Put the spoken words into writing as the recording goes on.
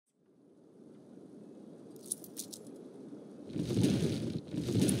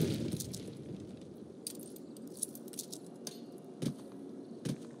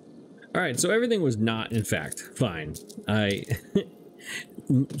right, so everything was not, in fact, fine.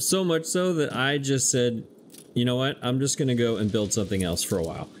 So much so that I just said, you know what, I'm just going to go and build something else for a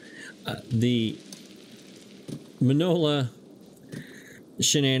while. The Manola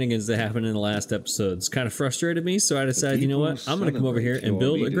shenanigans that happened in the last episodes kind of frustrated me, so I decided, you know what, I'm going to come over here and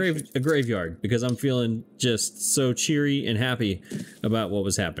build a graveyard because I'm feeling just so cheery and happy about what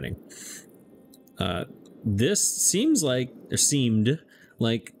was happening. This seemed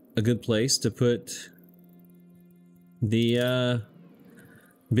like a good place to put the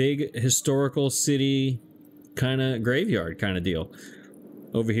big historical city kind of graveyard kind of deal.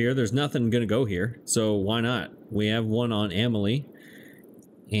 Over here, there's nothing gonna go here, so why not? We have one on Amelie.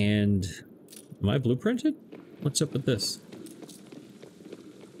 And am I blueprinted? What's up with this?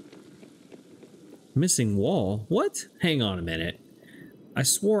 Missing wall? What? Hang on a minute. I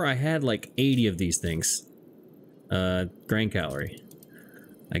swore I had like 80 of these things. Grain calorie.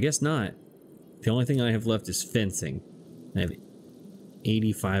 I guess not. The only thing I have left is fencing. I have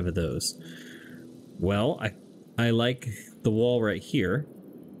 85 of those. Well, I like the wall right here.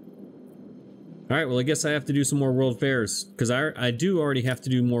 Alright, well I guess I have to do some more world fairs, because I do already have to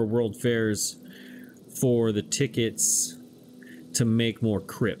do more world fairs for the tickets to make more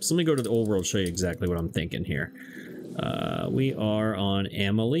crypts. Let me go to the old world, show you exactly what I'm thinking here. We are on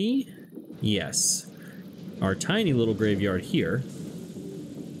Amelie. Yes. Our tiny little graveyard here.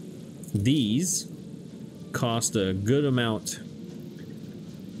 These cost a good amount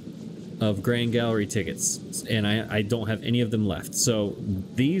of Grand Gallery tickets, and I don't have any of them left. So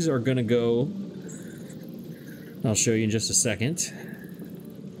these are gonna go... I'll show you in just a second.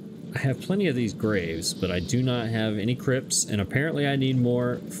 I have plenty of these graves, but I do not have any crypts, and apparently I need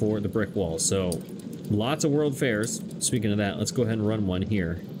more for the brick wall. So lots of world fairs. Speaking of that, let's go ahead and run one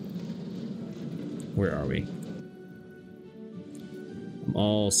here. Where are we? I'm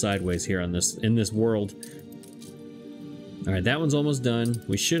all sideways here on this in this world. All right, that one's almost done.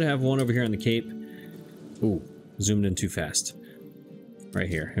 We should have one over here on the Cape. Ooh, zoomed in too fast. Right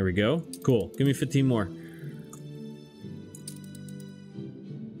here. Here we go. Cool. Give me 15 more.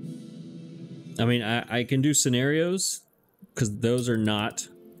 I mean, I can do scenarios because those are not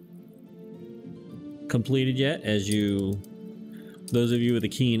completed yet, as those of you with a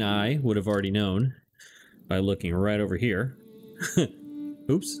keen eye would have already known by looking right over here.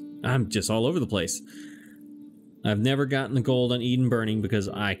 Oops, I'm just all over the place. I've never gotten the gold on Eden Burning because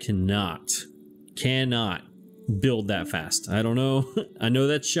I cannot build that fast. I don't know. I know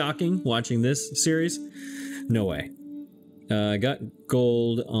that's shocking watching this series. No way. I got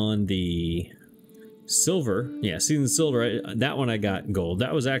gold on the silver. Yeah, Season Silver. That one I got gold.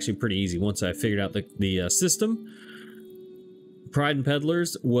 That was actually pretty easy once I figured out the system. Pride and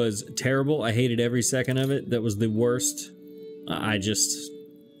Peddlers was terrible. I hated every second of it. That was the worst. I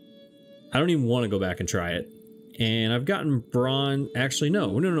don't even want to go back and try it. And I've gotten bronze. Actually,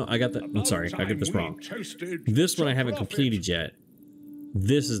 no. I got that. I'm sorry. I got this wrong. This one I haven't completed yet.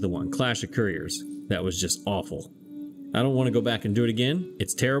 This is the one. Clash of Couriers. That was just awful. I don't want to go back and do it again.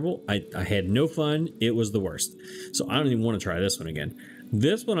 It's terrible. I had no fun. It was the worst. So I don't even want to try this one again.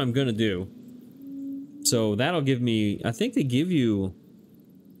 This one I'm going to do. So that'll give me, I think they give you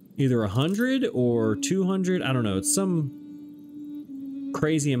either 100 or 200. I don't know. It's some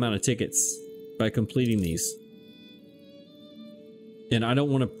crazy amount of tickets by completing these. And I don't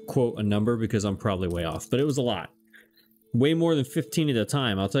want to quote a number because I'm probably way off, but it was a lot. Way more than 15 at a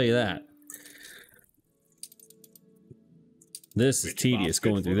time, I'll tell you that. This is tedious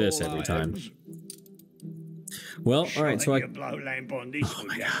going through this every time. Well, all right, so oh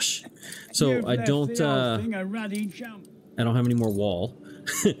my gosh. So I don't have any more wall.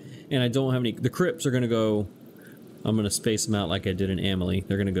 And I don't have any, the crypts are going to go, I'm going to space them out like I did in Amelie.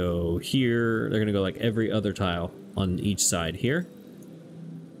 They're going to go here. They're going to go like every other tile on each side here.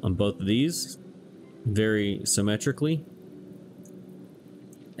 On both of these. Very symmetrically.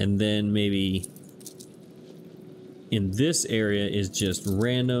 And then maybe in this area is just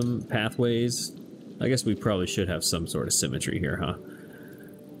random pathways. I guess we probably should have some sort of symmetry here, huh?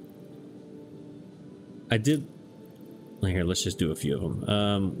 I did... Here, let's just do a few of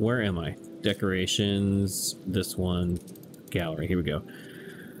them. Where am I? Decorations, this one, gallery. Here we go.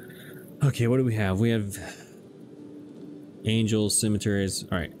 Okay, what do we have? We have angels, cemeteries.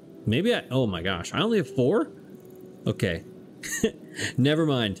 All right, maybe oh my gosh, I only have 4? Okay, never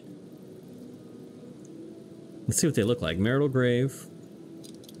mind. Let's see what they look like. Marital grave.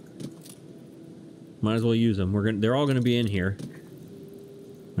 Might as well use them. They're all gonna be in here.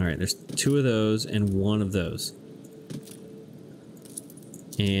 All right, there's 2 of those and 1 of those.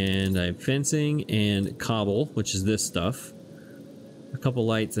 And I have fencing and cobble, which is this stuff. couple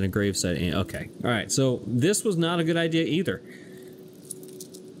lights and a gravesite. Okay. All right. So this was not a good idea either.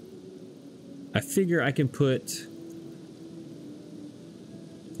 I figure I can put...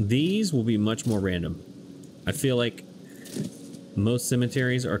 These will be much more random. I feel like most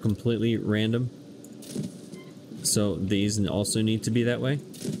cemeteries are completely random. So these also need to be that way.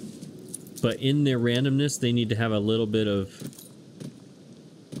 But in their randomness, they need to have a little bit of...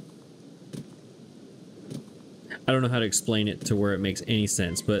 I don't know how to explain it to where it makes any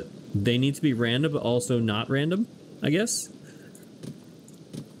sense, but they need to be random, but also not random, I guess.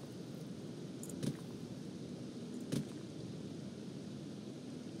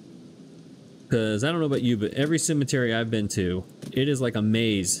 Because I don't know about you, but every cemetery I've been to, it is like a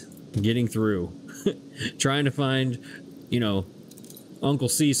maze getting through. Trying to find, you know, Uncle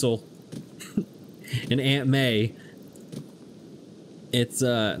Cecil and Aunt May. It's,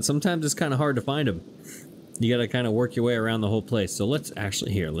 sometimes it's kind of hard to find them. You gotta kind of work your way around the whole place. So let's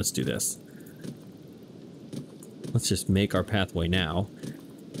actually, here, let's do this. Let's just make our pathway now.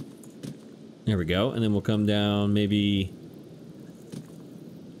 There we go. And then we'll come down maybe...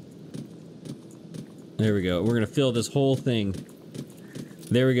 There we go. We're gonna fill this whole thing.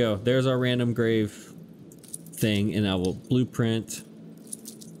 There we go. There's our random grave thing, and I will blueprint.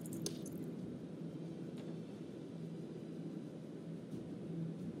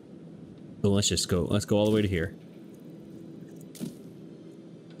 So let's just go. Let's go all the way to here.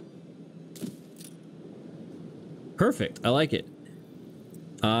 Perfect. I like it.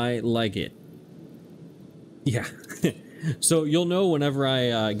 I like it. Yeah. So you'll know whenever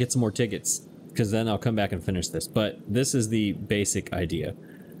I get some more tickets, because then I'll come back and finish this. But this is the basic idea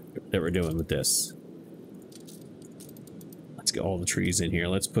that we're doing with this. Let's get all the trees in here.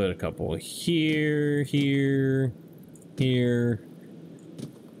 Let's put a couple here, here, here.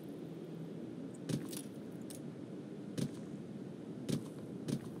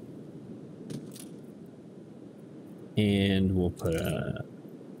 And we'll put a...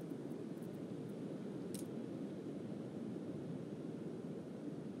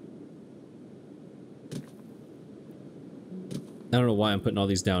 I don't know why I'm putting all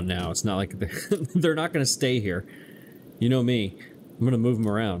these down now. It's not like they're not going to stay here. You know me. I'm going to move them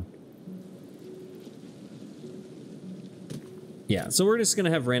around. Yeah, so we're just going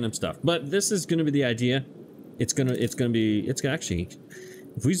to have random stuff. But this is going to be the idea. It's actually,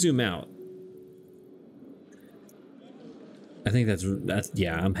 if we zoom out, I think that's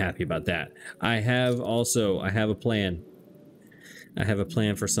yeah, I'm happy about that. I have a plan. I have a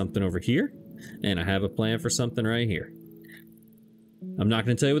plan for something over here, and I have a plan for something right here. I'm not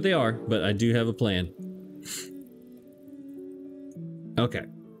going to tell you what they are, but I do have a plan. Okay.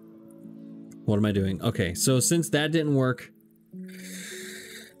 What am I doing? Okay, so since that didn't work,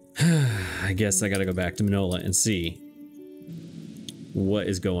 I guess I got to go back to Manola and see what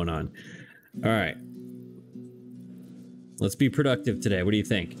is going on. All right. Let's be productive today. What do you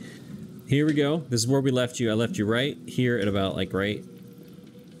think? Here we go. This is where we left you. I left you right here at about like right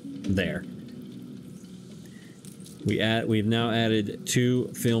there. We've now added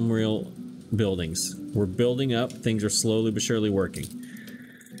 2 film reel buildings. We're building up. Things are slowly but surely working.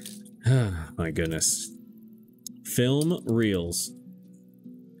 Oh, my goodness. Film reels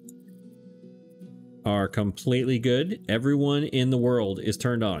are completely good. Everyone in the world is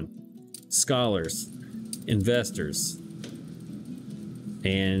turned on. Scholars, investors,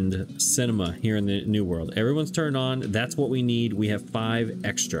 and cinema here in the New World. Everyone's turned on. That's what we need. We have 5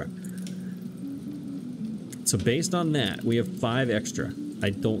 extra. So based on that, we have 5 extra. I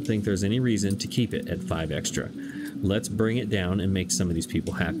don't think there's any reason to keep it at 5 extra. Let's bring it down and make some of these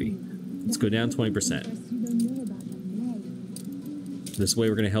people happy. Let's go down 20%. This way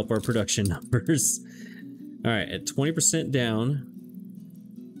we're going to help our production numbers. All right, at 20% down,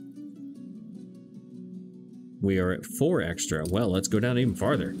 we are at 4 extra. Well, let's go down even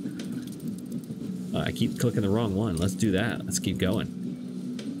farther. I keep clicking the wrong one. Let's do that. Let's keep going.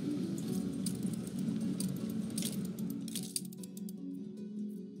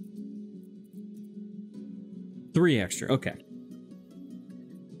 Three extra. Okay.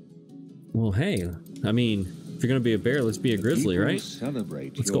 Well, hey. I mean, if you're going to be a bear, let's be a grizzly, right?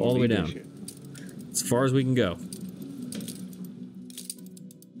 Let's go all the way down. As far as we can go.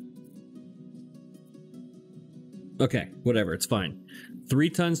 Okay, whatever, it's fine. 3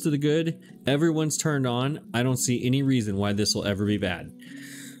 tons to the good. Everyone's turned on. I don't see any reason why this will ever be bad.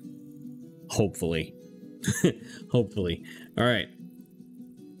 Hopefully. Hopefully. All right.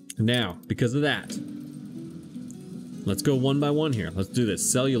 Now, because of that, let's go one by one here. Let's do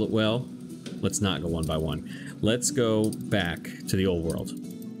this. Cellular. Well, let's not go one by one. Let's go back to the old world.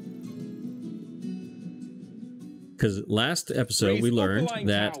 Because last episode Raise we learned opaline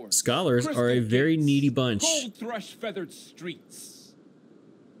that towers, scholars are a crystal very gates, needy bunch. gold thrush feathered streets.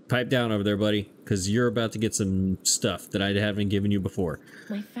 Pipe down over there, buddy, because you're about to get some stuff that I haven't given you before.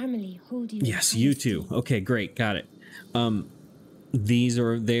 My family hold you. Yes, you too. Okay, great, got it.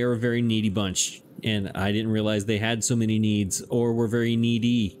 They are a very needy bunch, and I didn't realize they had so many needs or were very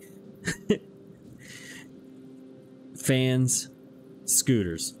needy. Fans,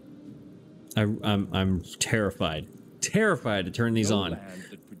 scooters. I'm terrified to turn these on,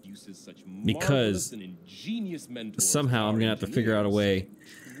 because somehow I'm gonna have to figure out a way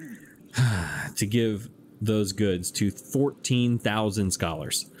to give those goods to 14,000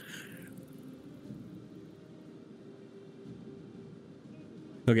 scholars.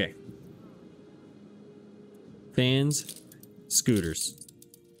 Okay. Fans, scooters.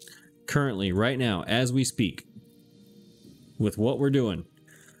 Currently, right now, as we speak, with what we're doing,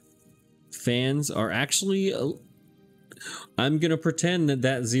 fans are actually... I'm going to pretend that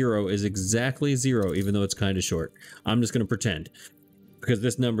that 0 is exactly 0, even though it's kind of short. I'm just going to pretend, because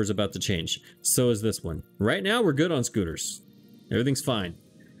this number is about to change. So is this one. Right now, we're good on scooters. Everything's fine.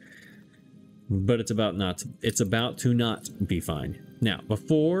 But it's about to not be fine. Now,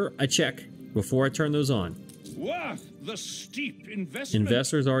 before I turn those on, The steep investment.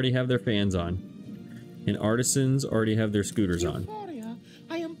 investors already have their fans on, and artisans already have their scooters on.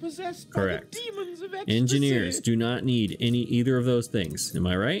 I am possessed Correct. by the demons of ecstasy. Engineers do not need either of those things. Am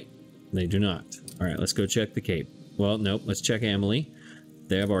I right? They do not. All right, let's go check the Cape. Well, nope. Let's check Amelie.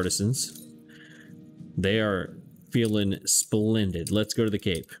 They have artisans. They are feeling splendid. Let's go to the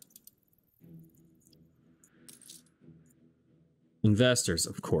Cape. Investors,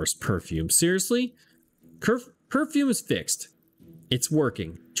 of course. Perfume. Seriously? Perfume is fixed. It's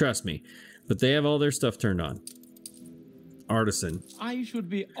working. Trust me. But they have all their stuff turned on. Artisan. I should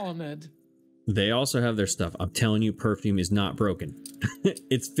be honored. They also have their stuff. I'm telling you, perfume is not broken.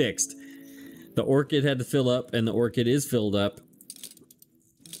 It's fixed. The orchid had to fill up, and the orchid is filled up.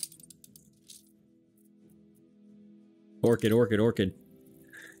 Orchid, orchid, orchid.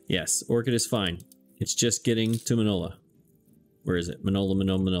 Yes, orchid is fine. It's just getting to Manola. Where is it? Manola,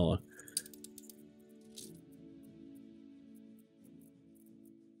 Manola, Manola.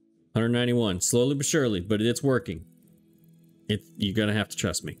 $191. Slowly but surely, but it's working. You're gonna have to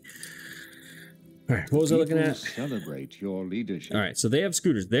trust me. All right, what was I looking at? Celebrate your leadership. All right, so they have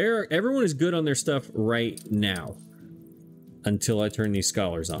scooters. Everyone is good on their stuff right now, until I turn these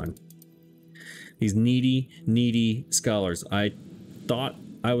scholars on. These needy scholars. I thought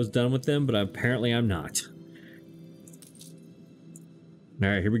I was done with them, but apparently I'm not. All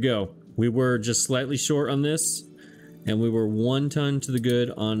right, here we go. We were just slightly short on this, and we were 1 ton to the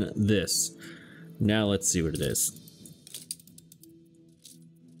good on this. Now let's see what it is.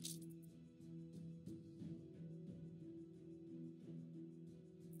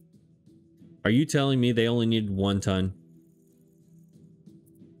 Are you telling me they only needed 1 ton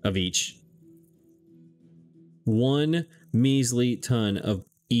of each? 1 measly ton of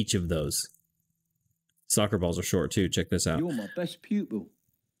each of those. Soccer balls are short too. Check this out. You're my best pupil.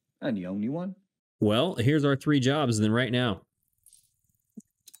 And the only one. Well, here's our 3 jobs then right now.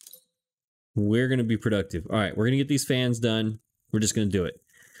 We're going to be productive. All right, we're going to get these fans done. We're just going to do it.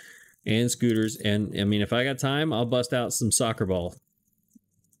 And scooters. And, I mean, if I got time, I'll bust out some soccer ball.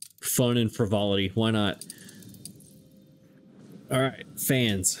 Fun and frivolity. Why not? All right,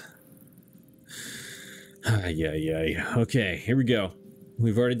 fans. Yeah. Okay, here we go.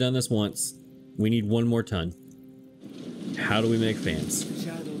 We've already done this once. We need 1 more ton. How do we make fans?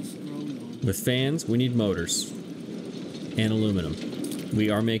 With fans, we need motors and aluminum.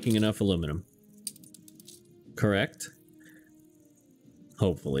 We are making enough aluminum. Correct?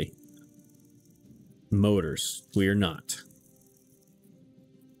 Hopefully. Motors, we are not.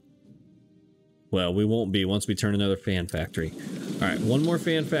 Well, we won't be once we turn another fan factory. All right, 1 more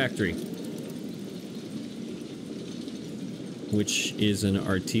fan factory. Which is an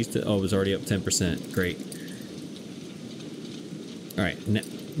Artista. Oh, it was already up 10%. Great. All right,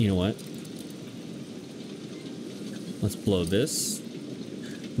 you know what? Let's blow this.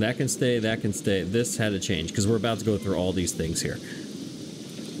 That can stay, that can stay. This had to change because we're about to go through all these things here.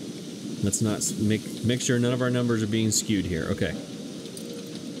 Let's not make sure none of our numbers are being skewed here. Okay.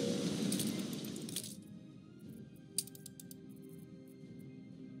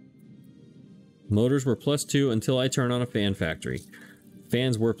 Motors were +2 until I turn on a fan factory.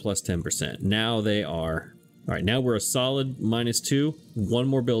 Fans were +10%. Now they are... All right, now we're a solid -2. 1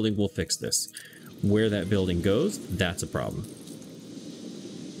 more building will fix this. Where that building goes, that's a problem.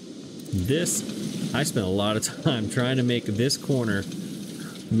 This, I spent a lot of time trying to make this corner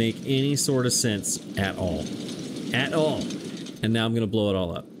make any sort of sense at all. at all. And now I'm gonna blow it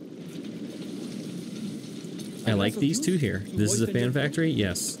all up. I like these two here. This is a fan factory?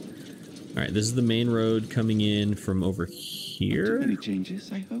 Yes. Alright, this is the main road coming in from over here. Any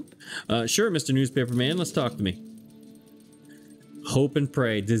changes, I hope? Sure, Mr. Newspaper Man, let's talk to me. Hope and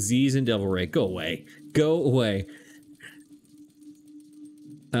pray, disease and devil ray. Go away. Go away.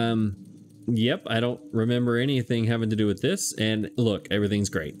 Yep, I don't remember anything having to do with this. And look, everything's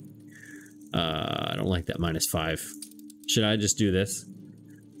great. I don't like that -5. Should I just do this?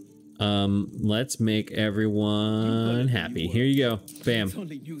 Let's make everyone happy. Here you go. Bam. It's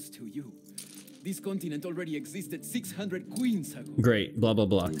only news to you. This continent already existed 600 queens ago. Great. Blah, blah,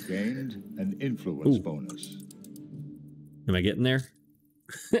 blah. You gained an influence bonus. Am I getting there?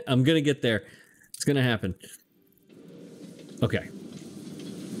 I'm gonna get there. It's gonna happen. Okay.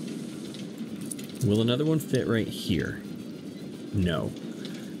 Will another one fit right here? No.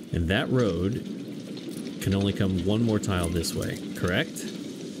 And that road can only come one more tile this way, correct?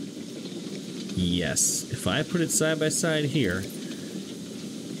 Yes. If I put it side by side here,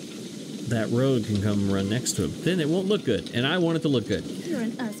 that road can come run next to it. Then it won't look good, and I want it to look good. You're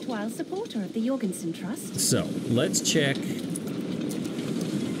an erstwhile supporter of the Jorgensen Trust. So, let's check.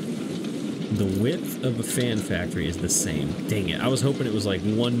 The width of a fan factory is the same. Dang it. I was hoping it was like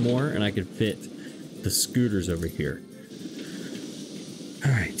one more and I could fit the scooters over here.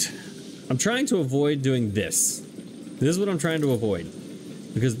 Alright. I'm trying to avoid doing this. This is what I'm trying to avoid.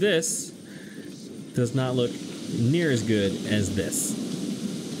 Because this does not look near as good as this.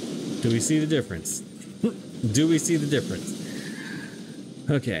 Do we see the difference? Do we see the difference?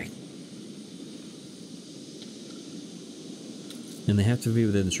 Okay. And they have to be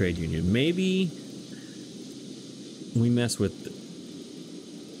within the trade union. Maybe we mess with...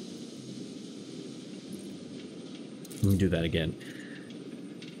 Let me do that again.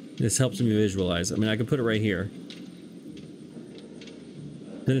 This helps me visualize. I mean, I can put it right here.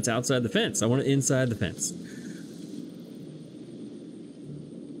 Then it's outside the fence. I want it inside the fence.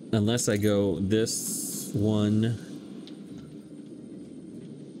 Unless I go this one...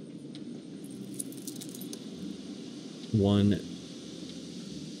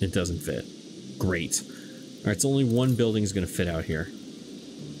 It doesn't fit. Great. Alright, so only one building is going to fit out here.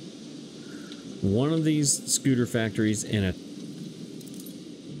 One of these scooter factories and a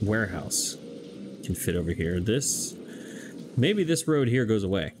warehouse can fit over here. This... Maybe this road here goes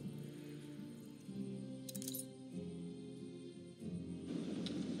away.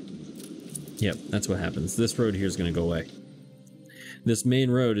 Yep, that's what happens. This road here is going to go away. This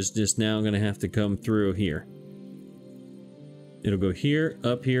main road is just now going to have to come through here. It'll go here,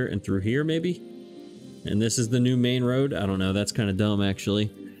 up here, and through here, maybe? And this is the new main road? I don't know. That's kind of dumb,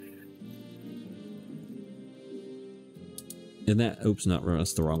 actually. Isn't that... Oops, not wrong.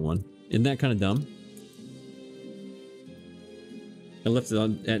 That's the wrong one. Isn't that kind of dumb? I left it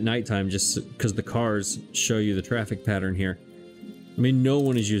on at nighttime just because the cars show you the traffic pattern here. I mean, no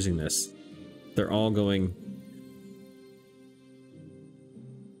one is using this. They're all going...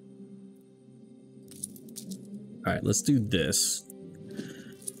 Alright, let's do this.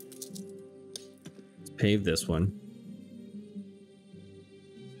 Let's pave this one.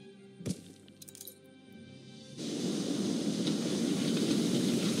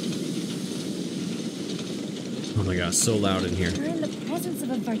 Oh my gosh, so loud in here. You're in the presence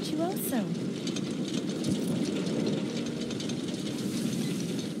of a virtuoso.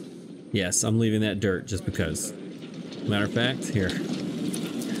 Yes, I'm leaving that dirt just because. Matter of fact, here.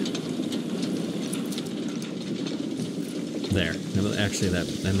 There. Actually,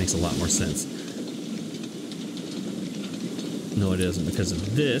 that makes a lot more sense. No, it doesn't, because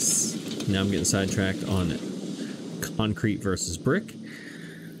of this. Now I'm getting sidetracked on concrete versus brick.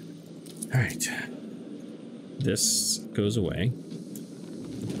 Alright. This goes away.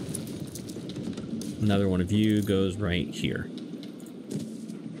 Another one of you goes right here.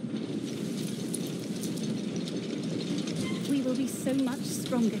 We will be so much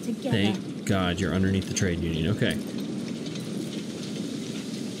stronger together. Thank God you're underneath the trade union. Okay.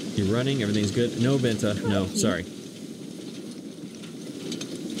 You're running, everything's good. No, Benta. No, sorry.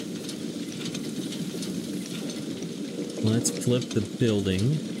 Let's flip the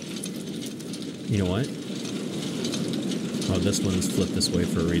building. You know what? Oh, this one's flipped this way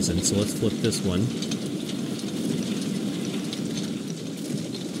for a reason. So let's flip this one.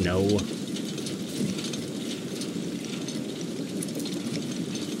 No.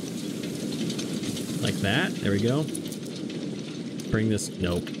 Like that. There we go. Bring this...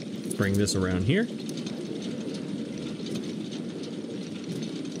 Nope. Bring this around here.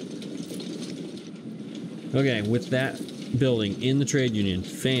 Okay, with that building in the trade union.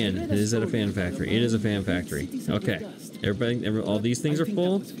 Fan. It is at a fan factory. It is a fan factory. Okay. All these things are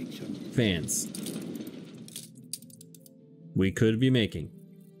full. Fans. We could be making.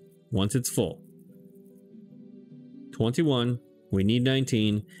 Once it's full. 21. We need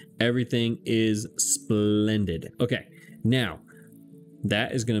 19. Everything is splendid. Okay. Now,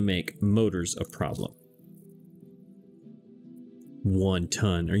 that is going to make motors a problem. 1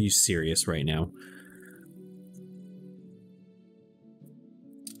 ton. Are you serious right now?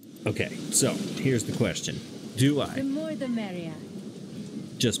 Okay, so here's the question. Do I The more the merrier.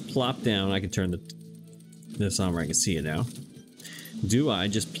 just plop down? I can turn this on where I can see it now. Do I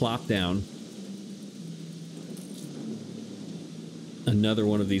just plop down another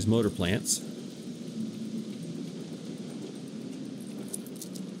one of these motor plants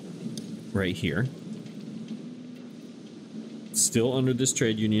right here, still under this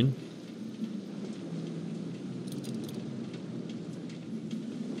trade union?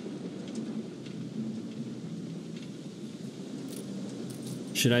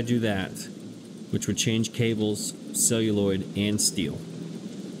 Should I do that, which would change cables, celluloid, and steel?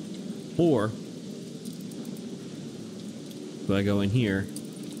 Or do I go in here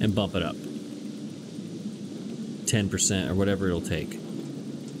and bump it up 10% or whatever it'll take?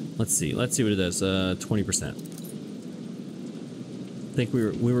 Let's see what it does. 20%. I think we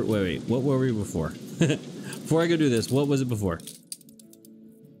were wait, what were we before? Before I go do this, what was it before?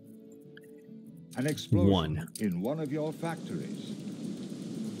 An explosion 1. in one of your factories.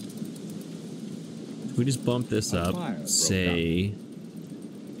 If we just bump this up, say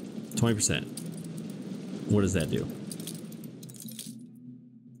 20%. What does that do?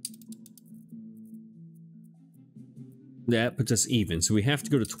 That puts us even, so we have to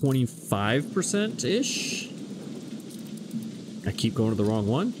go to 25%-ish. I keep going to the wrong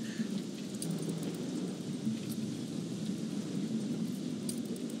one.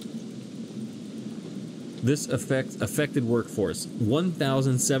 This affected workforce,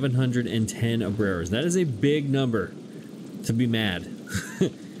 1,710 obreros. That is a big number to be mad.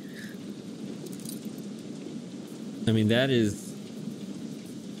 I mean, that is...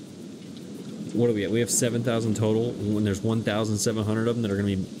 What do we have? We have 7,000 total. When there's 1,700 of them that are going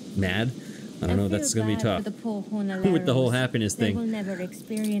to be mad, I don't know. That's going to be tough. With the whole happiness thing. They will never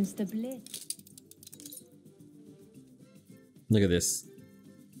experience the bliss. Look at this.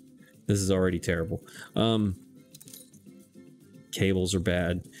 This is already terrible. Cables are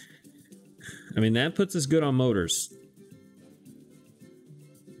bad. I mean, that puts us good on motors.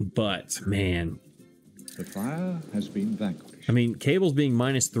 But, man. The fire has been vanquished. I mean, cables being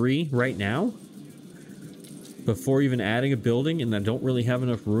 -3 right now, before even adding a building, and I don't really have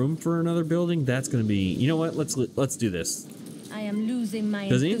enough room for another building, that's going to be... You know what? Let's do this. I am losing my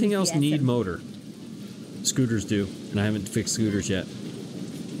Does anything else need enthusiasm. motor? Scooters do, and I haven't fixed scooters yet.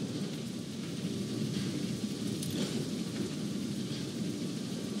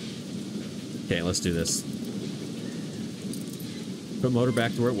 Okay, let's do this. Put motor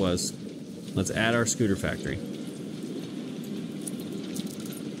back to where it was. Let's add our scooter factory.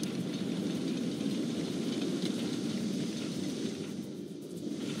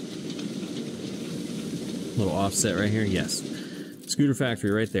 Little offset right here, yes. Scooter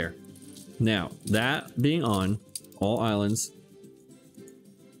factory right there. Now, that being on, all islands,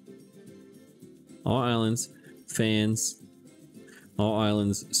 fans, all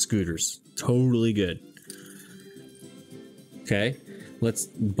islands, scooters. Totally good. Okay, let's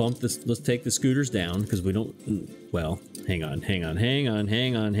bump this. Let's take the scooters down because we don't. Well, hang on.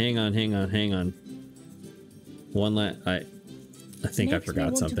 One last. I think I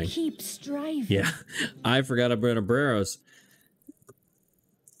forgot something. Keep striving. Yeah, I forgot about obreros.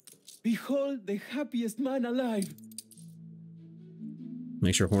 Behold the happiest man alive.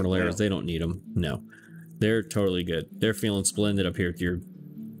 Make sure Hornaleros, they don't need them. No, they're totally good. They're feeling splendid up here with your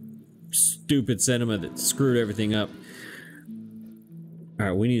stupid sentiment that screwed everything up. All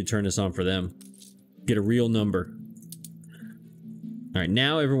right, we need to turn this on for them. Get a real number. All right,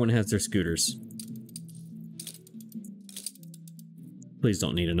 now everyone has their scooters. Please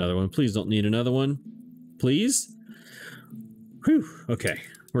don't need another one. Please don't need another one. Please? Whew. Okay,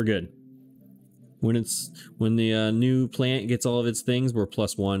 we're good. When the new plant gets all of its things, we're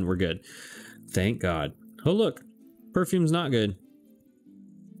 +1. We're good. Thank God. Oh, look. Perfume's not good.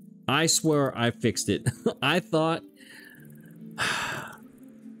 I swear I fixed it. I thought...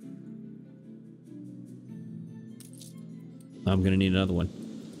 I'm gonna need another one.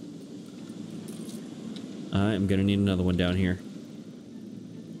 I'm gonna need another one down here.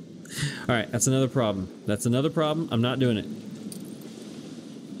 Alright, that's another problem. That's another problem. I'm not doing it.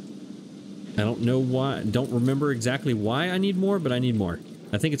 I don't know why. Don't remember exactly why I need more, but I need more.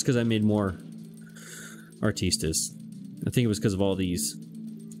 I think it's because I made more artistas. I think it was because of all these.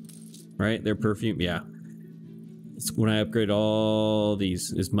 Right? Their perfume. Yeah. It's when I upgrade all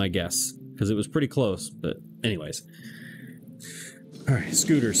these is my guess. Because it was pretty close. But anyways. Alright,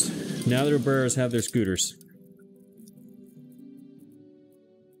 scooters. Now the bearers have their scooters.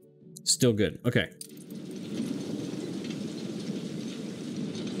 Still good. Okay.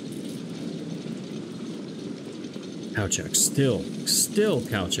 Cowchuck. Still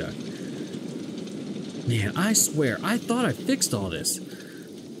Cowchuck. Man, I swear, I thought I fixed all this.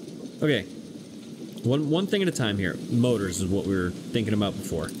 Okay. One thing at a time here. Motors is what we were thinking about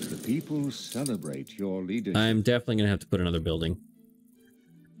before. The people celebrate your leadership. I'm definitely going to have to put another building.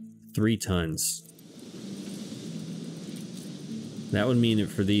 3 tons. That would mean that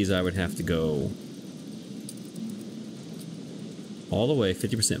for these I would have to go all the way,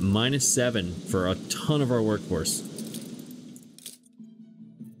 50%, -7 for a ton of our workforce.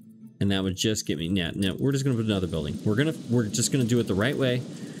 And that would just get me, yeah, no, we're just going to put another building. We're just going to do it the right way.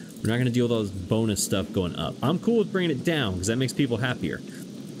 We're not going to deal with all this bonus stuff going up. I'm cool with bringing it down because that makes people happier.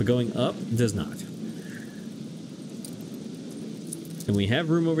 But going up does not. And we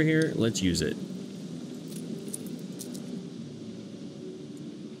have room over here. Let's use it.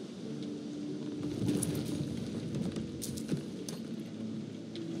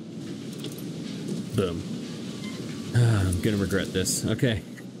 Boom. I'm gonna regret this. Okay.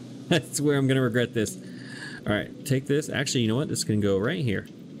 That's where I'm gonna regret this. Alright, take this. Actually, you know what? This can go right here.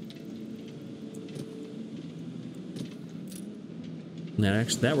 And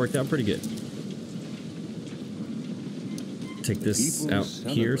that worked out pretty good. Take this out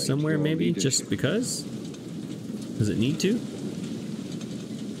here somewhere, maybe, just because? Does it need to?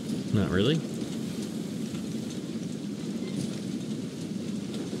 Not really.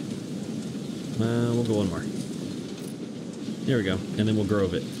 We'll go one more. There we go. And then we'll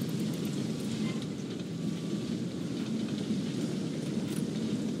grove it.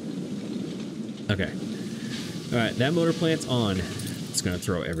 Okay. Alright, that motor plant's on. It's gonna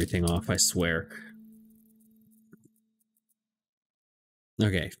throw everything off, I swear.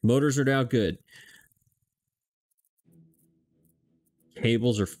 Okay, motors are now good.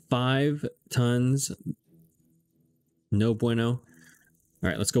 Cables are 5 tons. No bueno.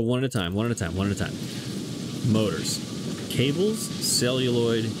 Alright, let's go one at a time, one at a time, one at a time. Motors. Cables,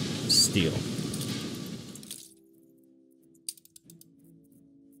 celluloid, steel.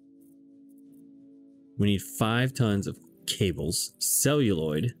 We need 5 tons of cables,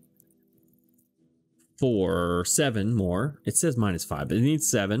 celluloid, for 7 more. It says -5, but it needs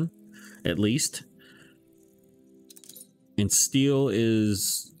 7 at least. And steel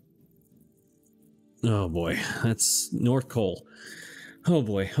is, oh boy, that's North Coal. Oh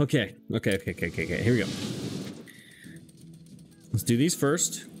boy. Okay. Here we go. Let's do these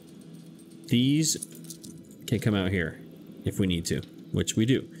first. These can come out here if we need to, which we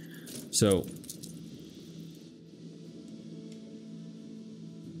do. So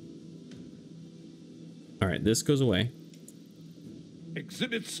all right, this goes away.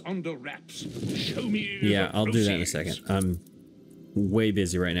 Exhibits under wraps. Show me. Yeah, I'll do that in a second. I'm way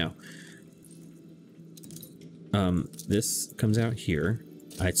busy right now. This comes out here.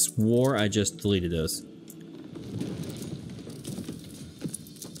 I swore I just deleted those.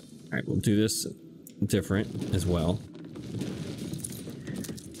 All right, we'll do this different as well.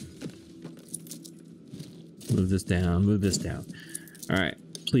 Move this down, move this down. All right,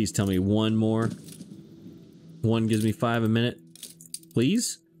 please tell me one more. One gives me 5 a minute.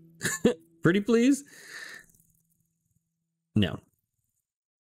 Please? Pretty please? No.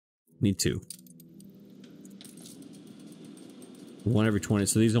 Need 2. 1 every 20.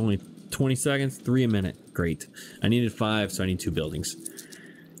 So these are only 20 seconds, 3 a minute. Great. I needed 5, so I need 2 buildings.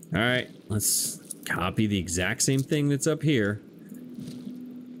 All right, let's copy the exact same thing that's up here.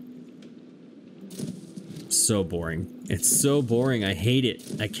 So boring. It's so boring. I hate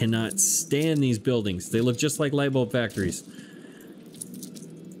it. I cannot stand these buildings. They look just like light bulb factories.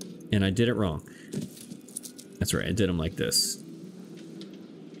 And I did it wrong. That's right. I did them like this.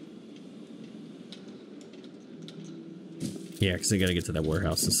 Yeah, because I got to get to that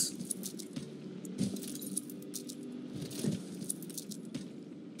warehouses.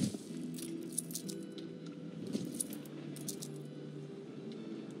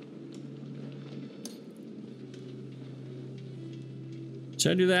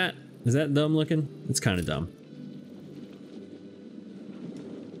 Should I do that? Is that dumb looking? It's kind of dumb.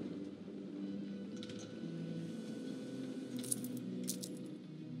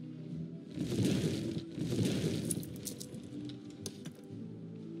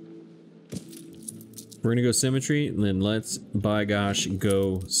 We're gonna go symmetry, and then let's, by gosh,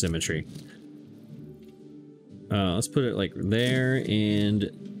 go symmetry. Let's put it like there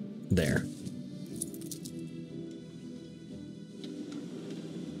and there.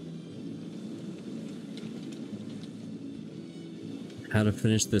 How to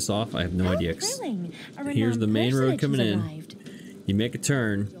finish this off, I have no idea. Here's the main road coming in. You make a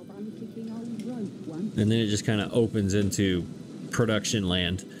turn, and then it just kind of opens into production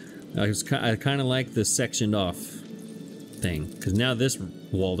land. I kind of like the sectioned off thing, because now this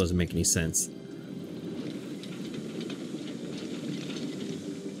wall doesn't make any sense.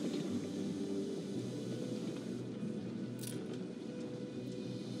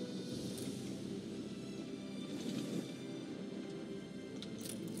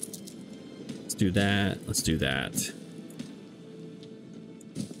 Let's do that. Let's do that.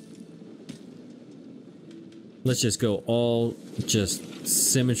 Let's just go all just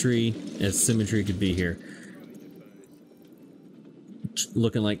symmetry as symmetry could be here.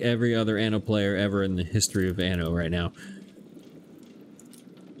 Looking like every other Anno player ever in the history of Anno right now.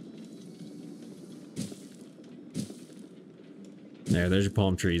 There's your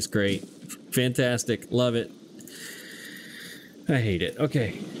palm trees. Great. Fantastic. Love it. I hate it.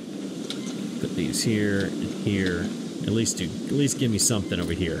 Okay. Put these here and here. At least give me something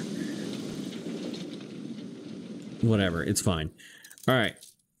over here. Whatever, it's fine. All right.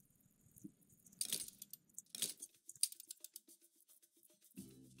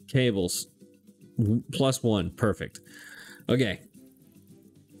 Cables. +1. Perfect. Okay.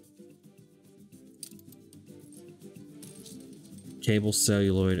 Cable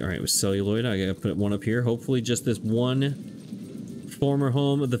celluloid. All right, with celluloid, I gotta put one up here. Hopefully just this one former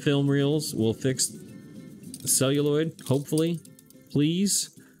home of the film reels will fix celluloid. Hopefully. Please.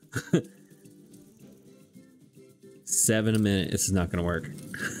 7 a minute. This is not gonna work.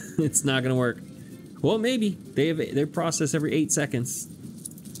 It's not gonna work. Well, maybe. They process every 8 seconds.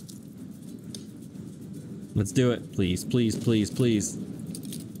 Let's do it. Please, please, please, please.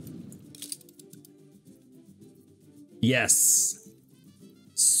 Yes.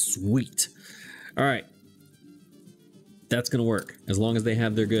 Sweet. All right. That's gonna work as long as they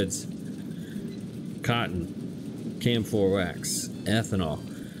have their goods. Cotton, camphor wax, ethanol.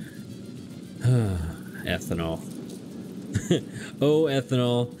 Ethanol. Oh,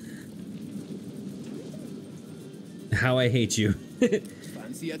 ethanol. How I hate you.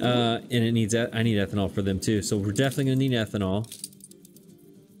 And it needs, I need ethanol for them too, so we're definitely gonna need ethanol.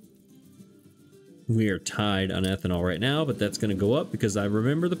 We are tied on ethanol right now, but that's gonna go up because I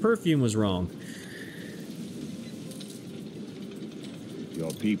remember the perfume was wrong.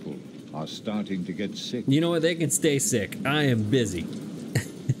 Your people are starting to get sick. You know what? They can stay sick. I am busy.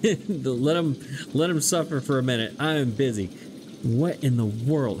 let them suffer for a minute. I am busy. What in the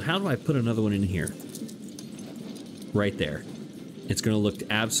world? How do I put another one in here? Right there. It's gonna look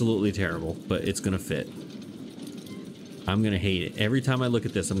absolutely terrible, but it's gonna fit. I'm gonna hate it. Every time I look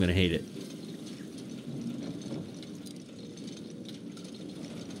at this, I'm gonna hate it.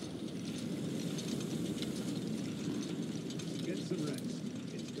 Get some rest.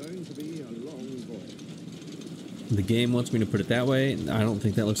 It's going to be a long voyage. The game wants me to put it that way. I don't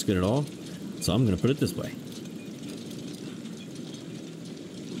think that looks good at all. So I'm gonna put it this way.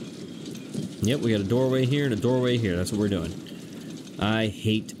 Yep, we got a doorway here and a doorway here. That's what we're doing. I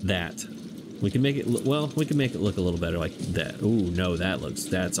hate that. We can make it look, well, we can make it look a little better like that. Ooh, no,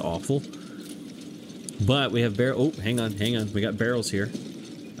 that's awful. But we have oh, hang on. We got barrels here.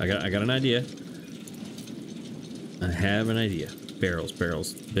 I got an idea. I have an idea. Barrels,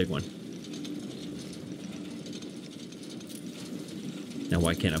 big one. Now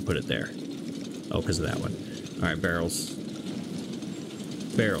why can't I put it there? Oh, because of that one. All right, barrels.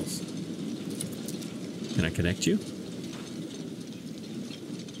 Barrels. Can I connect you?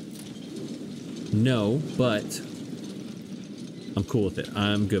 No, but I'm cool with it.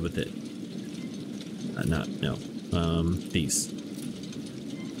 I'm good with it. No. These.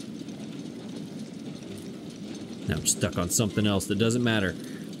 Now I'm stuck on something else that doesn't matter.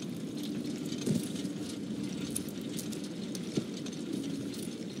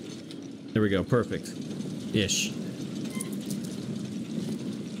 There we go. Perfect. Ish.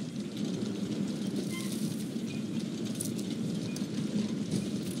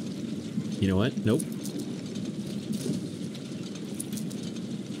 You know what? Nope.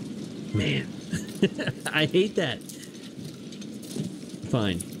 Man. I hate that.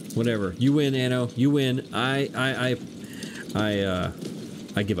 Fine. Whatever. You win, Anno. You win. I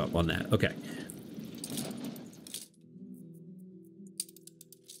give up on that. Okay.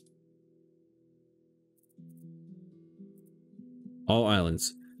 All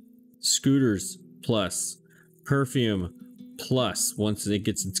islands. Scooters plus. Perfume plus once it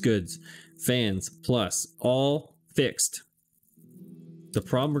gets its goods. Fans plus. All fixed. The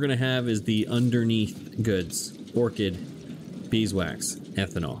problem we're going to have is the underneath goods. Orchid, beeswax,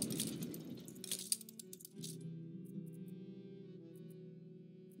 ethanol.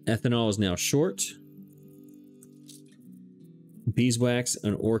 Ethanol is now short. Beeswax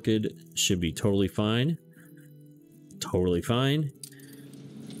and orchid should be totally fine. Totally fine.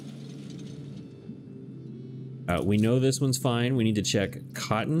 We know this one's fine. We need to check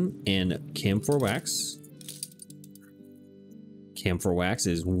cotton and camphor wax. Camphor wax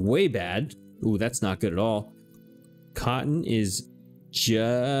is way bad. Ooh, that's not good at all. Cotton is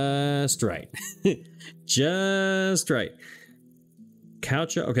just right. Just right.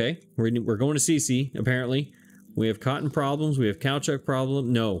 Caoutchouc, okay. We're going to CC, apparently. We have cotton problems. We have caoutchouc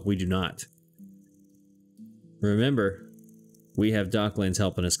problem. No, we do not. Remember, we have Docklands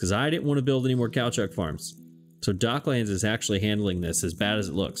helping us because I didn't want to build any more caoutchouc farms. So Docklands is actually handling this as bad as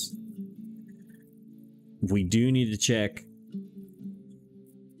it looks. We do need to check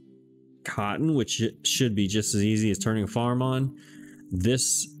cotton, which should be just as easy as turning a farm on.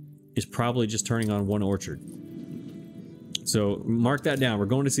 This is probably just turning on one orchard. So mark that down. We're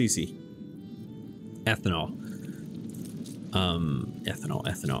going to CC. Ethanol.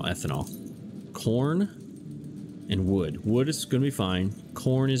 Ethanol. Corn and wood. Wood is going to be fine.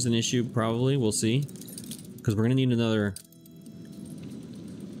 Corn is an issue, probably. We'll see. Because we're going to need another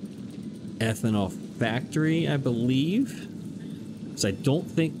ethanol factory, I believe. So I don't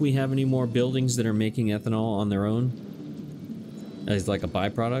think we have any more buildings that are making ethanol on their own as like a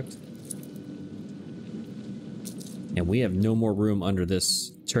byproduct. And we have no more room under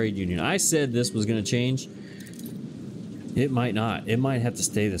this trade union. I said this was going to change. It might not. It might have to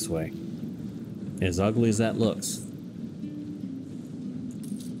stay this way. As ugly as that looks.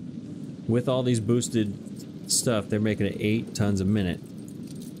 With all these boosted stuff, they're making it 8 tons a minute.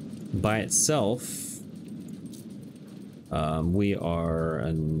 By itself, we are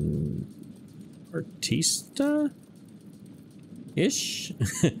an artista-ish?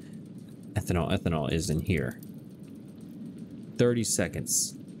 Ethanol is in here. 30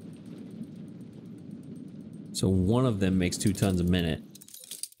 seconds. So one of them makes 2 tons a minute.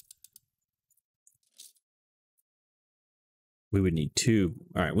 We would need 2.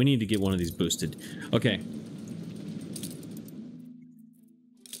 All right, we need to get one of these boosted. Okay.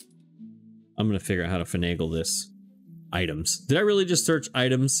 I'm going to figure out how to finagle this. Items. Did I really just search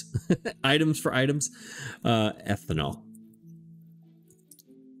items? Items for items? Ethanol.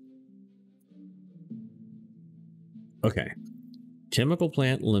 Okay. Chemical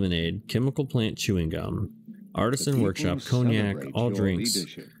plant lemonade, chemical plant chewing gum, artisan workshop, cognac, all drinks,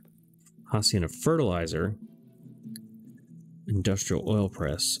 hacienda fertilizer, industrial oil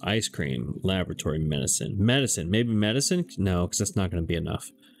press, ice cream, laboratory medicine. Medicine. Maybe medicine? No, because that's not going to be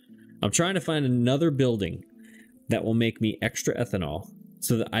enough. I'm trying to find another building that will make me extra ethanol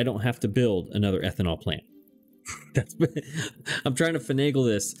so that I don't have to build another ethanol plant. I'm trying to finagle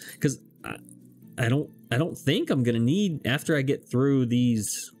this because I don't think I'm gonna need, after I get through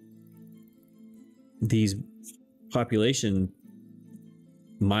these population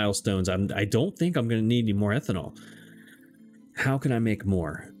milestones, I don't think I'm gonna need any more ethanol. How can I make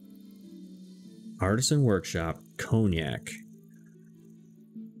more? Artisan workshop, cognac,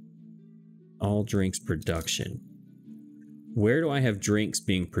 all drinks production. Where do I have drinks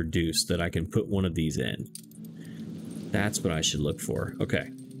being produced that I can put one of these in? That's what I should look for.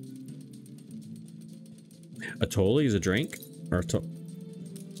 Okay. Atole is a drink? Or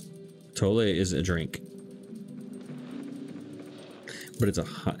Atole is a drink. But it's a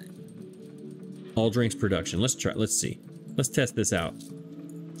hot... All drinks production. Let's try. Let's see. Let's test this out.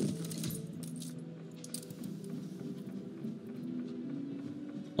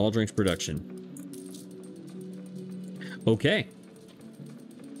 All drinks production. Okay.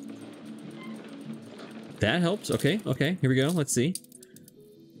 That helps. Okay, okay. Here we go. Let's see.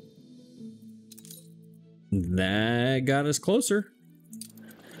 That got us closer.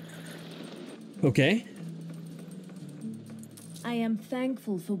 Okay. I am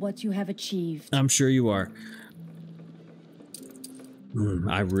thankful for what you have achieved. I'm sure you are.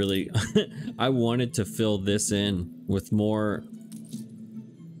 I really... I wanted to fill this in with more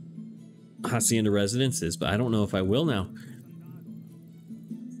hacienda residences, but I don't know if I will now.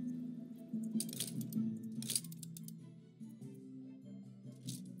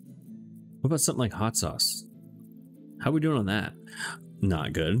 What about something like hot sauce? How are we doing on that?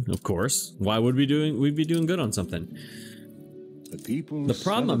 Not good, of course. Why would we we'd be doing good on something? The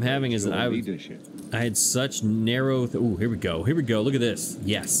problem I'm having is that I had such narrow... Ooh, here we go. Here we go. Look at this.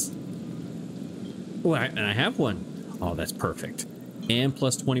 Yes. Oh, and I have one. Oh, that's perfect. And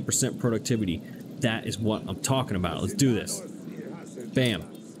plus 20% productivity. That is what I'm talking about. Let's do this. Bam.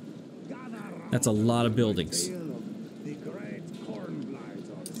 That's a lot of buildings.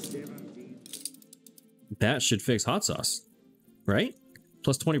 That should fix hot sauce, right?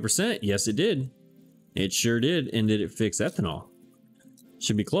 Plus 20%. Yes, it did. It sure did. And did it fix ethanol?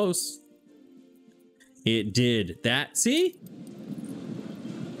 Should be close. It did. That, see?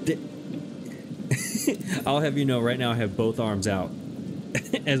 I'll have you know right now I have both arms out.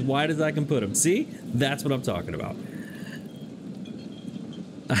 As wide as I can put them. See? That's what I'm talking about.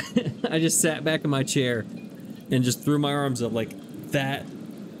 I just sat back in my chair and just threw my arms up like that.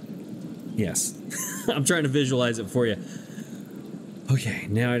 Yes. I'm trying to visualize it for you. Okay,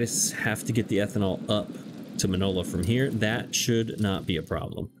 now I just have to get the ethanol up to Manola from here. That should not be a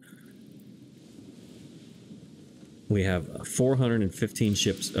problem. We have 415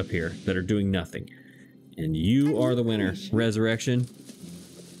 ships up here that are doing nothing. And you are the winner, Resurrection.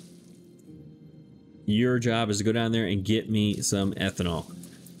 Your job is to go down there and get me some ethanol.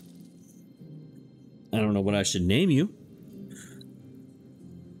 I don't know what I should name you.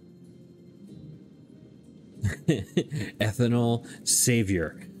 Ethanol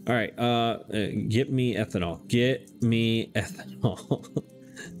Savior. All right, get me ethanol. Get me ethanol.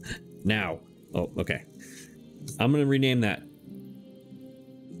 Now. Oh, okay. I'm going to rename that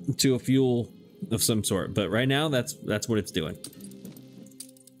to a fuel of some sort, but right now that's what it's doing.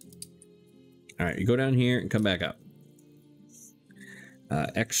 All right, you go down here and come back up.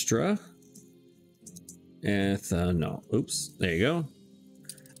 Extra ethanol. Oops, there you go.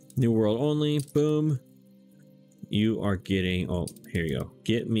 New world only. Boom. You are getting, oh, here you go.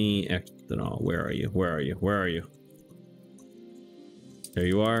 Get me ethanol. Where are you? Where are you? Where are you? There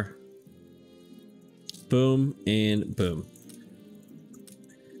you are. Boom and boom.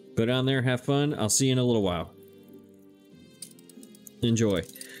 Go down there, have fun. I'll see you in a little while. Enjoy.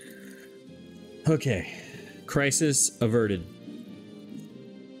 Okay. Crisis averted.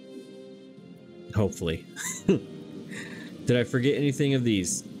 Hopefully. Did I forget anything of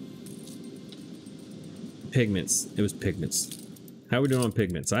these? Pigments. It was pigments. How are we doing on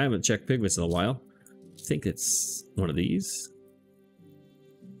pigments? I haven't checked pigments in a while. I think it's one of these.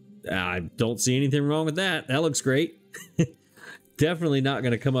 I don't see anything wrong with that. That looks great. Definitely not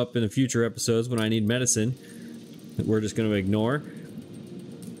going to come up in the future episodes when I need medicine. We're just going to ignore.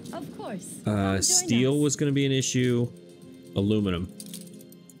 Of course. Steel was going to be an issue. Aluminum.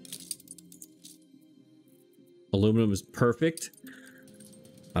 Aluminum is perfect.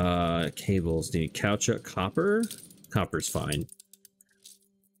 Cables need caoutchouc. Copper. Copper's fine.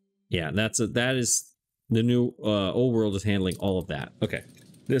 Yeah, that is the new old world is handling all of that. Okay.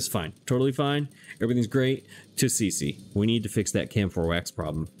 This is fine. Totally fine. Everything's great. To CC. We need to fix that camphor wax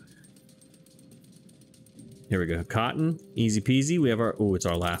problem. Here we go. Cotton. Easy peasy. We have our... Oh, it's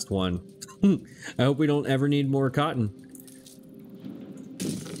our last one. I hope we don't ever need more cotton.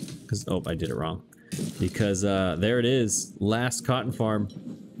 Because... Oh, I did it wrong. Because there it is. Last cotton farm.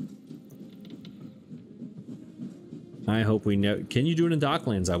 I hope we know... Can you do it in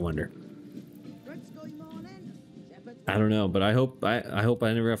Docklands, I wonder? I don't know, but I hope I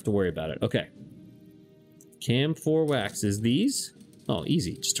never have to worry about it. Okay. Camphor wax is these? Oh,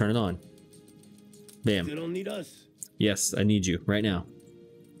 easy. Just turn it on. Bam. You don't need us. Yes, I need you right now.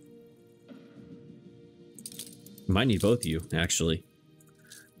 Might need both of you, actually.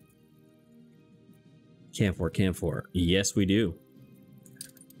 Camphor, camphor. Yes, we do.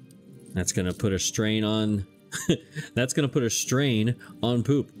 That's gonna put a strain on. That's gonna put a strain on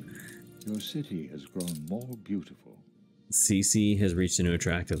poop. Your city has grown more beautiful. CC has reached a new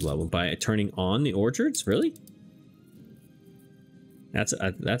attractive level by turning on the orchards. Really? That's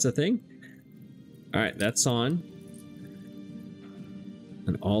a thing. All right, that's on,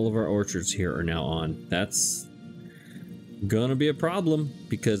 and all of our orchards here are now on. That's gonna be a problem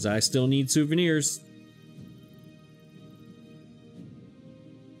because I still need souvenirs.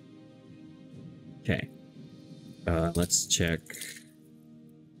 Okay, let's check.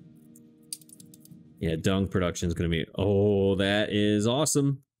 Yeah, dung production is going to be... Oh, that is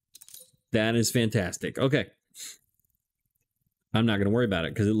awesome. That is fantastic. Okay. I'm not going to worry about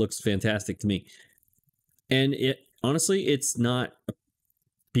it because it looks fantastic to me. And it honestly, it's not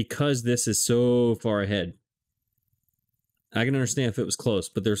because this is so far ahead. I can understand if it was close,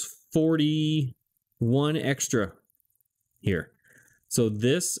 but there's 41 extra here. So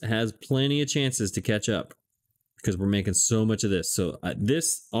this has plenty of chances to catch up because we're making so much of this. So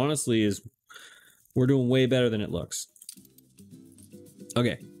this honestly is... We're doing way better than it looks.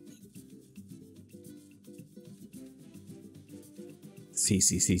 Okay.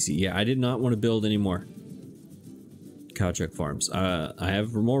 CC. Yeah, I did not want to build any more cowchuck farms. I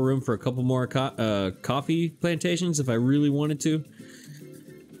have more room for a couple more coffee plantations if I really wanted to.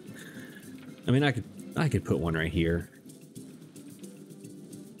 I mean, I could put one right here.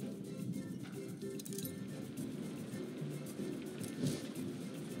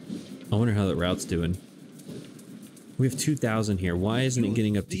 I wonder how that route's doing. We have 2,000 here. Why isn't it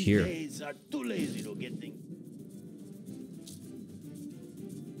getting up to here? These days are too lazy to get things.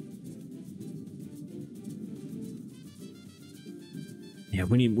 Yeah,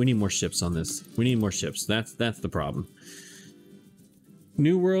 we need more ships on this. We need more ships. That's the problem.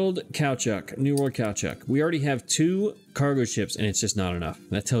 New World Cowchuck. New World Cowchuck. We already have 2 cargo ships, and it's just not enough.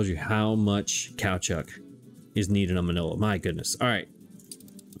 That tells you how much Cowchuck is needed on Manila. My goodness. All right.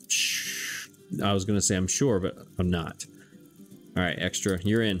 I was gonna say I'm sure, but I'm not. All right, extra.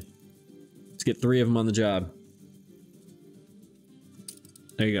 You're in. Let's get 3 of them on the job.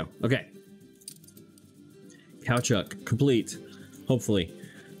 There you go. Okay. Cowchuck complete. Hopefully.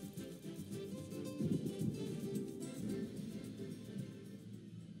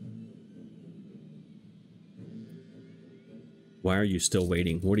 Why are you still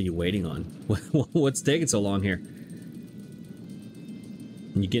waiting? What are you waiting on? What's taking so long here?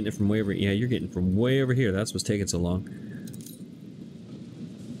 You getting it from way over? Yeah, you're getting from way over here. That's what's taking so long.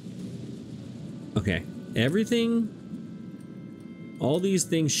 Okay, everything. All these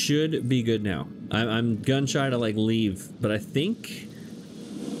things should be good now. I'm gun shy to like leave, but I think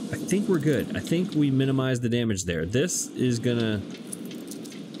we're good. I think we minimized the damage there. This is gonna.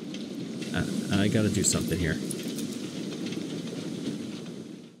 I gotta do something here.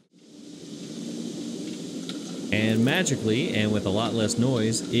 And magically, and with a lot less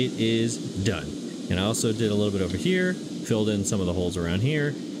noise, it is done. And I also did a little bit over here, filled in some of the holes around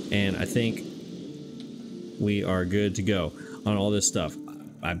here, and I think we are good to go on all this stuff.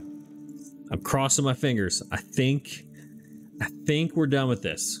 I'm crossing my fingers. I think we're done with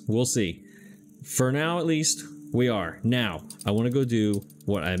this. We'll see. For now, at least, we are. Now, I want to go do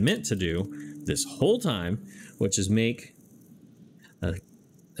what I meant to do this whole time, which is make an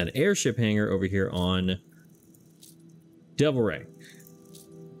airship hangar over here on Devil Ray.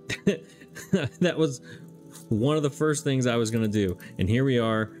 That was one of the first things I was going to do. And here we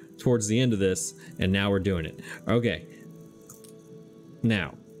are towards the end of this, and now we're doing it. Okay.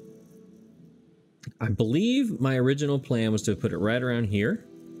 Now, I believe my original plan was to put it right around here.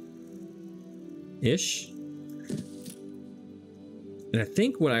 Ish. And I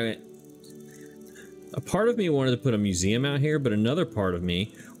think a part of me wanted to put a museum out here, but another part of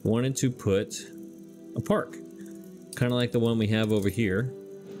me wanted to put a park. Kind of like the one we have over here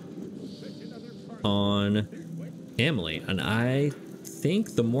on Emily. And I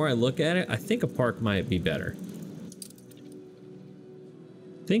think the more I look at it, I think a park might be better.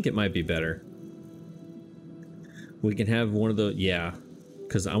 I think it might be better. We can have one of the, yeah,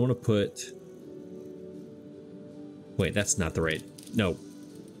 because I want to put, wait, that's not the right, no.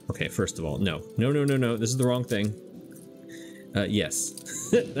 Okay, first of all, no, this is the wrong thing.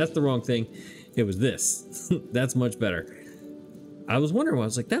 Yes, that's the wrong thing. It was this. That's much better. I was wondering, I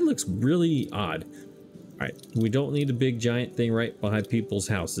was like, that looks really odd. All right, we don't need a big giant thing right behind people's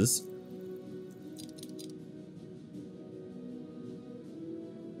houses.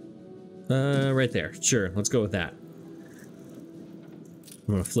 Right there. Sure, let's go with that.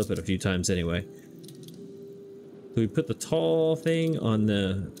 I'm gonna flip it a few times anyway. Do we put the tall thing on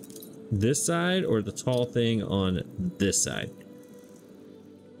this side or the tall thing on this side?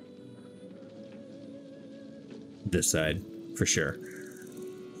 This side, for sure.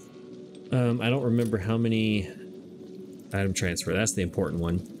 I don't remember how many item transfer. That's the important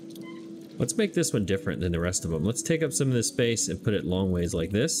one. Let's make this one different than the rest of them. Let's take up some of this space and put it long ways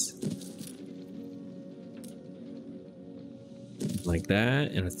like this. Like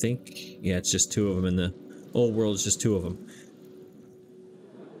that, and I think, yeah, it's just 2 of them in the old world. It's just 2 of them.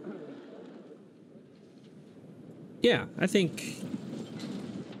 Yeah, I think.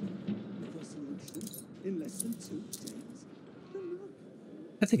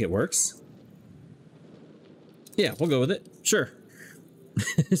 I think it works. Yeah, we'll go with it. Sure.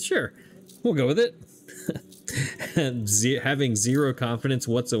 Sure. We'll go with it. Having 0 confidence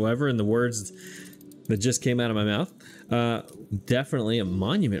whatsoever in the words that just came out of my mouth. Definitely a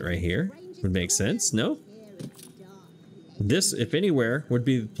monument right here would make sense. No? This, if anywhere, would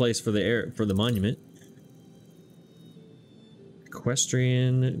be the place for the monument.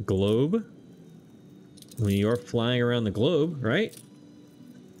 Equestrian globe. When you're flying around the globe, right?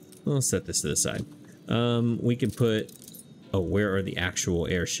 I'll set this to the side. We can put... Oh, where are the actual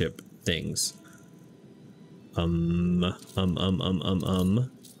airship things?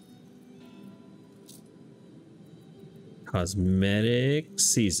 Cosmetic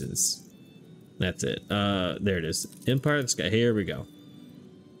seasons. That's it. There it is. Empire of the Sky. Here we go.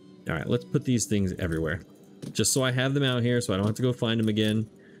 All right, let's put these things everywhere. Just so I have them out here so I don't have to go find them again.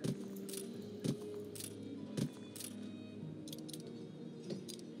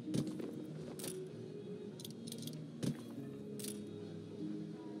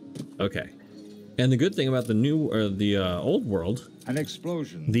 Okay. And the good thing about the new or the old world, An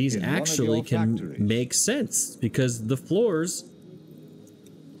explosion. these in one of actually your can factories. make sense because the floors,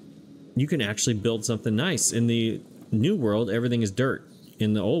 you can actually build something nice. In the new world, everything is dirt.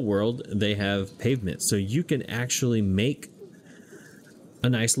 In the old world, they have pavement. So you can actually make a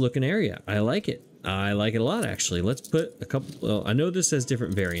nice looking area. I like it. I like it a lot, actually. Let's put a couple. Well, I know this has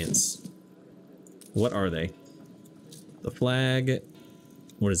different variants. What are they? The flag.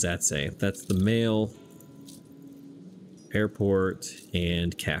 What does that say? That's the mail, airport,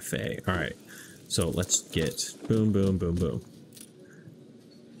 and cafe. All right. So let's get boom, boom, boom, boom.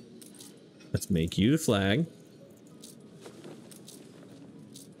 Let's make you the flag.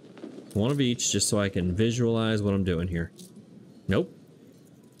 One of each, just so I can visualize what I'm doing here. Nope.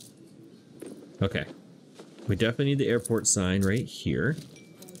 Okay. We definitely need the airport sign right here.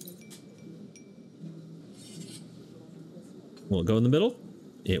 Will it go in the middle?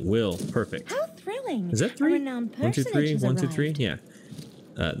 It will. Perfect. How thrilling! Is that 3? A renowned 1, 2, 3. personage has 1, 2, 3. arrived. Yeah.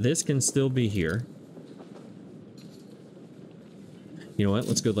 This can still be here. You know what?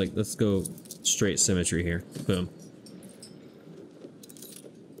 Let's go straight symmetry here. Boom.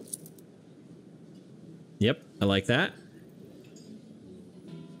 Yep, I like that.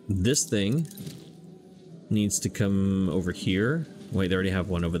 This thing needs to come over here. Wait, they already have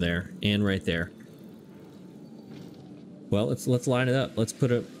one over there and right there. Well, let's line it up. Let's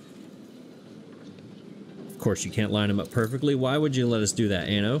put a. Of course, you can't line them up perfectly. Why would you let us do that,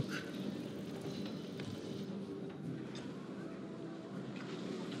 Anno?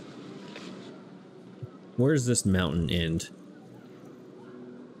 Where's this mountain end?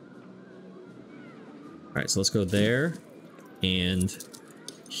 All right, so let's go there and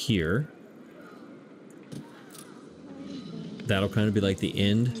here. That'll kind of be like the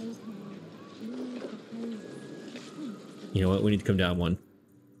end. You know what? We need to come down one.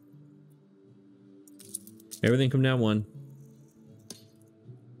 Everything come down one.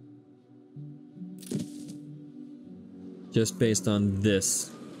 Just based on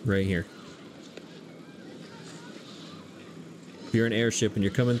this right here. If you're an airship and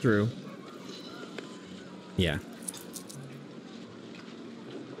you're coming through, yeah.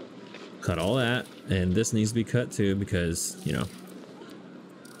 Cut all that, and this needs to be cut too because, you know.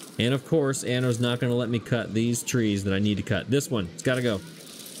 And of course, Anno's not going to let me cut these trees that I need to cut. This one, it's got to go.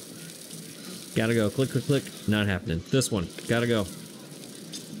 Gotta go. Click, click, click. Not happening. This one, gotta go.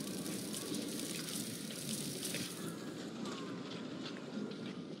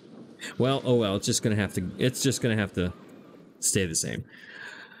 Well, oh well, it's just gonna have to stay the same.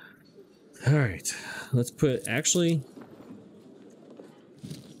 All right, let's put, actually,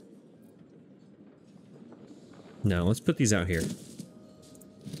 no, let's put these out here.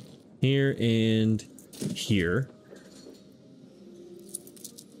 Here and here.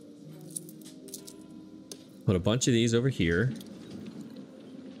 Put a bunch of these over here.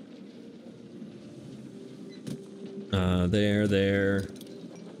 There.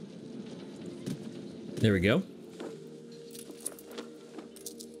 There we go.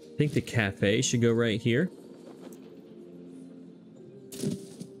 I think the cafe should go right here.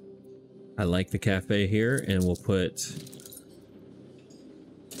 I like the cafe here, and we'll put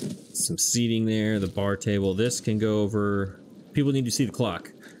some seating there, the bar table. This can go over. People need to see the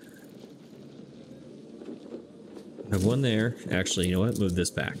clock. I have one there. Actually, you know what? Move this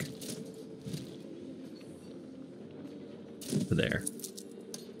back. To there.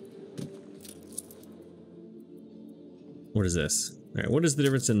 What is this? All right, what is the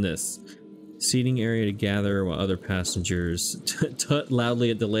difference in this? Seating area to gather while other passengers tut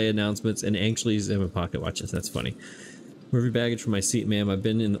loudly at delay announcements and anxiously examine pocket watches. That's funny. Move your baggage from my seat, ma'am. I've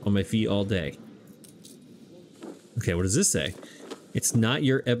been on my feet all day. Okay, what does this say? It's not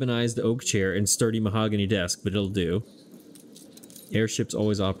your ebonized oak chair and sturdy mahogany desk, but it'll do. Airships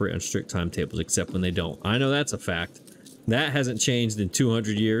always operate on strict timetables, except when they don't. I know that's a fact. That hasn't changed in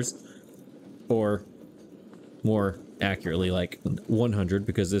 200 years. Or more accurately, like 100,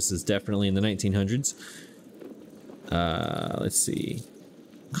 because this is definitely in the 1900s. Let's see.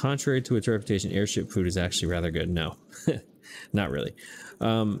 Contrary to its reputation, airship food is actually rather good. No, not really.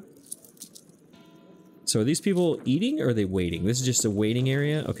 So are these people eating or are they waiting? This is just a waiting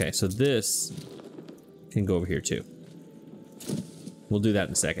area? Okay, so this can go over here too. We'll do that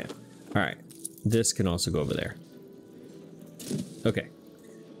in a second. All right, this can also go over there. Okay.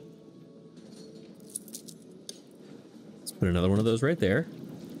 Let's put another one of those right there.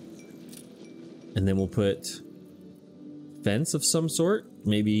 And then we'll put fence of some sort.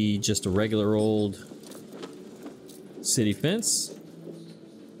 Maybe just a regular old city fence.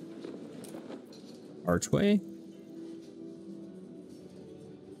 Archway.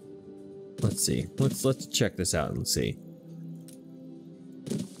 Let's see. Let's check this out and see.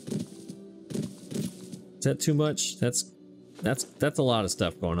 Is that too much? That's a lot of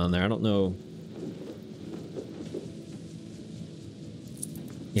stuff going on there. I don't know.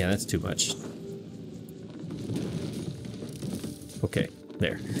 Yeah, that's too much. Okay,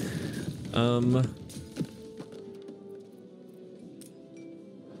 there.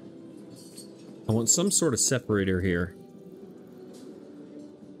 I want some sort of separator here.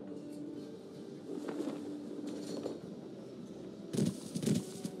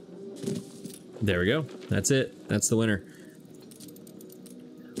 There we go. That's it. That's the winner.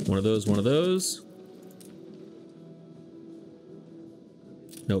 One of those, one of those.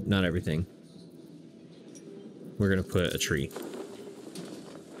 Nope, not everything. We're gonna put a tree.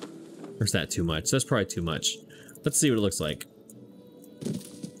 Or is that too much? That's probably too much. Let's see what it looks like.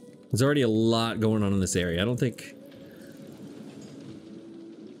 There's already a lot going on in this area. I don't think...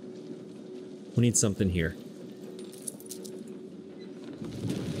 We need something here.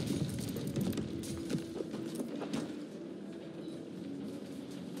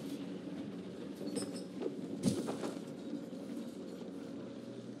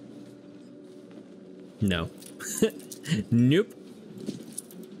 No. Nope.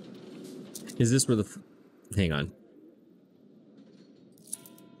 Is this where the... Hang on.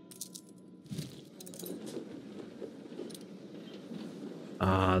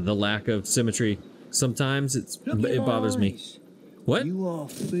 The lack of symmetry. Sometimes it bothers me. What? You are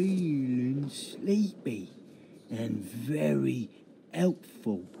feeling sleepy and very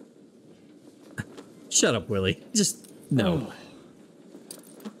helpful. Shut up, Willie. Just no. Oh.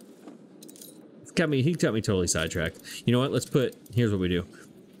 He got me totally sidetracked. You know what? Let's put... Here's what we do.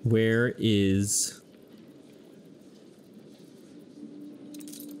 Where is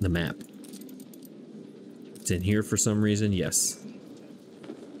the map? It's in here for some reason. Yes.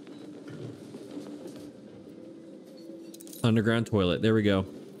 Underground toilet. There we go.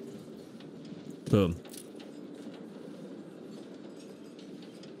 Boom.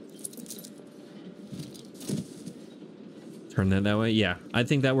 Turn that way. Yeah, I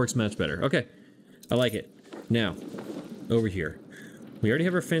think that works much better. Okay. I like it. Now, over here. We already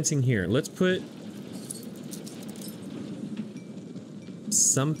have our fencing here. Let's put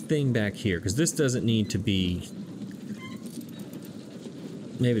something back here, because this doesn't need to be...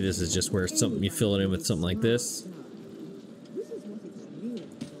 Maybe this is just where something you fill it in with something like this.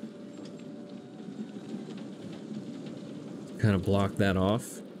 Kind of block that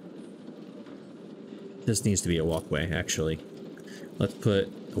off. This needs to be a walkway, actually. Let's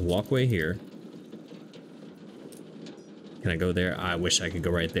put a walkway here. Can I go there? I wish I could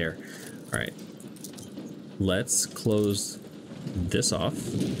go right there. All right. Let's close this off.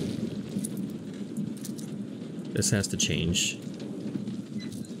 This has to change.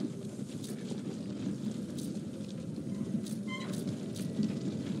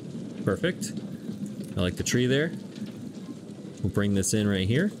 Perfect. I like the tree there. We'll bring this in right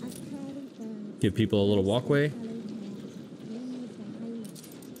here. Give people a little walkway.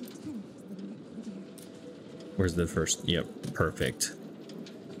 Where's the first? Yep, perfect.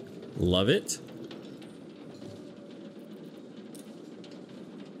 Love it.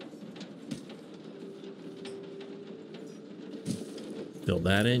 Fill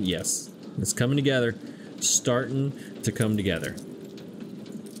that in. Yes. It's coming together. Starting to come together.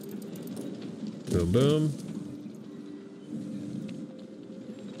 Boom, boom.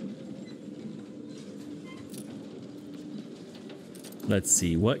 Let's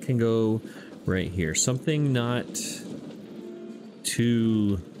see, what can go right here? Something not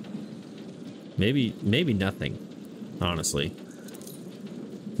too... Maybe nothing, honestly.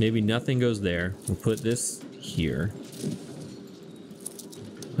 Maybe nothing goes there. We'll put this here.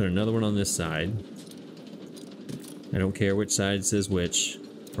 Put another one on this side. I don't care which side says which.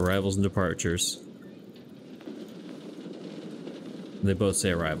 Arrivals and departures. They both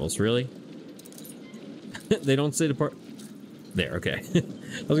say arrivals. Really? They don't say depart... There, okay.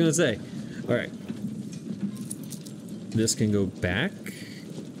 I was gonna say. Alright. This can go back.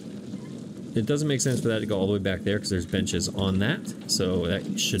 It doesn't make sense for that to go all the way back there because there's benches on that. So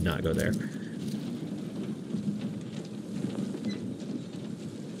that should not go there.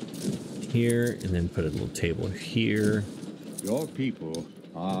 here, and then put a little table here. Your people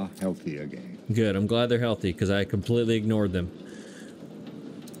are healthy again. Good. I'm glad they're healthy because I completely ignored them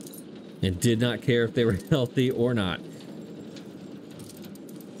and did not care if they were healthy or not.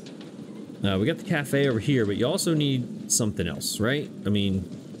 We got the cafe over here, but you also need something else, right? I mean,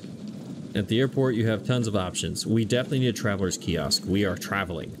 at the airport, you have tons of options. We definitely need a traveler's kiosk. We are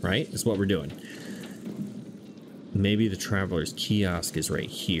traveling, right? That's what we're doing. Maybe the traveler's kiosk is right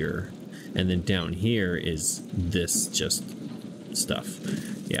here. And then down here is this just stuff.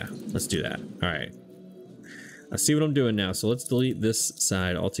 Yeah, let's do that. All right. I see what I'm doing now, so let's delete this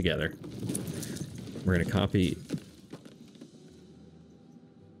side altogether. We're going to copy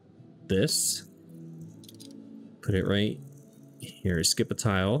this. Put it right here. Skip a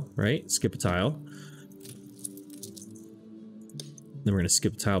tile, right? Skip a tile. Then we're going to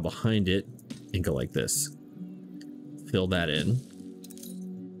skip a tile behind it and go like this. Fill that in.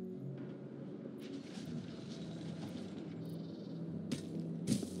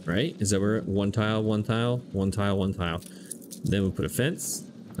 Right? Is that where one tile, one tile, one tile, one tile. Then we put a fence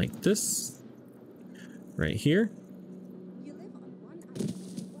like this right here.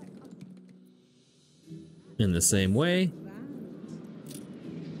 In the same way.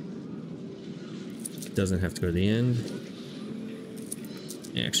 Doesn't have to go to the end.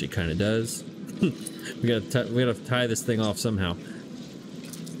 It actually kind of does. we gotta tie this thing off somehow.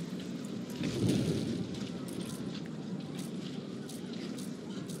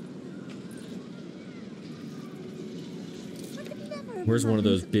 Where's one of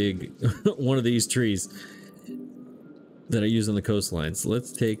those big, one of these trees that I use on the coastline? So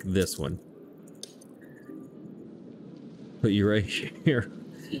let's take this one. Put you right here.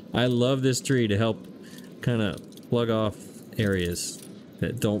 I love this tree to help kind of plug off areas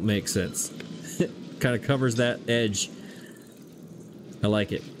that don't make sense. Kind of covers that edge. I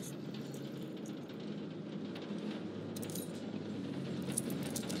like it.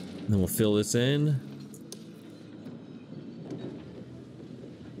 Then we'll fill this in.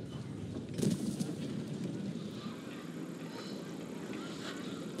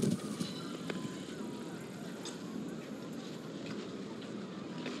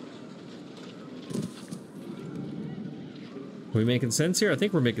 Are we making sense here? I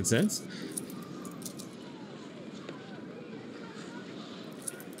think we're making sense.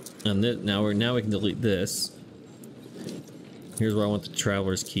 And then now we can delete this. Here's where I want the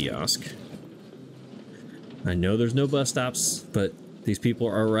traveler's kiosk. I know there's no bus stops, but these people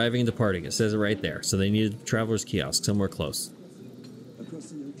are arriving and departing. It says it right there. So they need a traveler's kiosk somewhere close.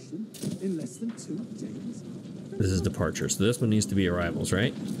 Across the ocean in less than 2 days. This is departure. So this one needs to be arrivals,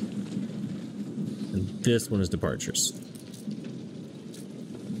 right? And this one is departures.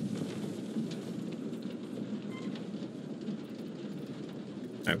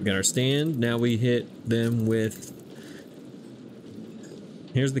 Alright, we got our stand. Now we hit them with...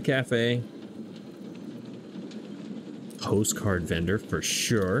 Here's the cafe. Postcard vendor, for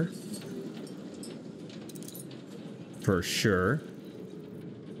sure. For sure.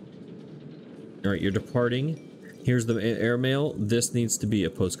 Alright, you're departing. Here's the airmail. This needs to be a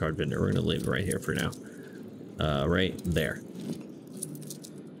postcard vendor. We're going to leave it right here for now. Right there.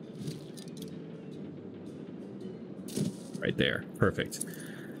 Right there. Perfect.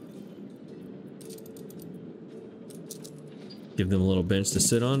 Give them a little bench to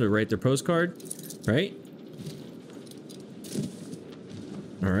sit on to write their postcard, right?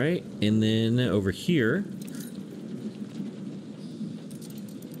 All right, and then over here,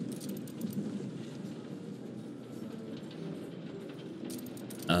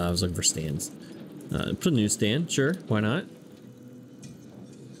 I was looking for stands. Put a newsstand, sure, why not?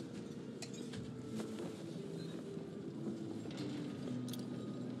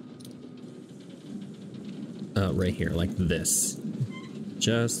 Right here, like this.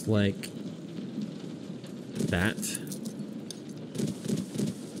 Just like that.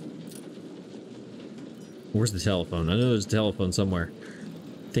 Where's the telephone? I know there's a telephone somewhere.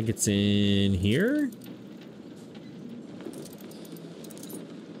 I think it's in here?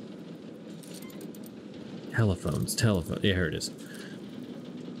 Telephones, telephone. Yeah, here it is.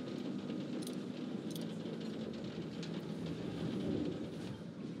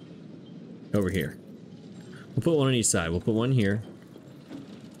 Over here. We'll put one on each side. We'll put one here.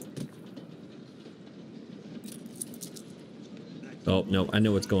 Oh, no. I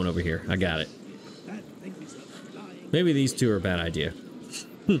know what's going over here. I got it. Maybe these two are a bad idea.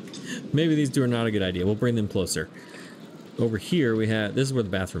 Maybe these two are not a good idea. We'll bring them closer. Over here, we have... This is where the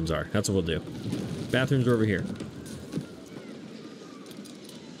bathrooms are. That's what we'll do. Bathrooms are over here.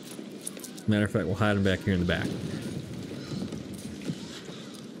 Matter of fact, we'll hide them back here in the back.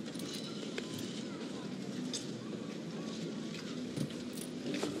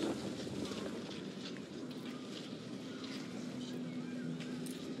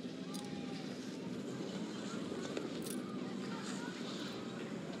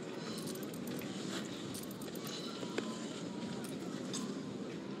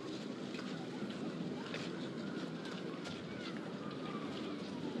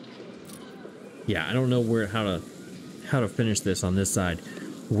 Yeah, I don't know how to finish this on this side.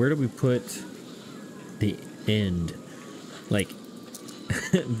 Where do we put the end? Like,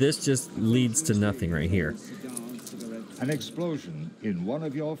 this just leads to nothing right here. An explosion in one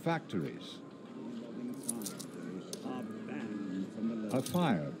of your factories. A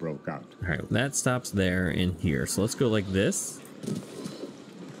fire broke out. All right, that stops there and here. So let's go like this.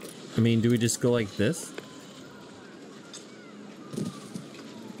 I mean, do we just go like this?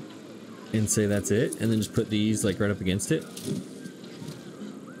 And say that's it? And then just put these like right up against it?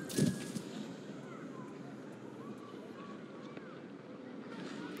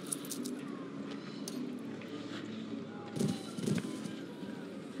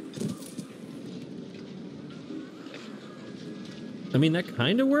 I mean, that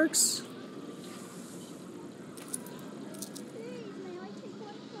kind of works.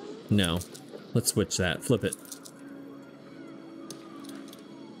 No. Let's switch that. Flip it.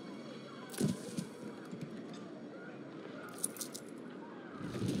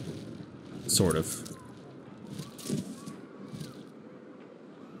 Sort of.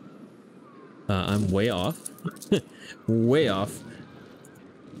 I'm way off. Way off.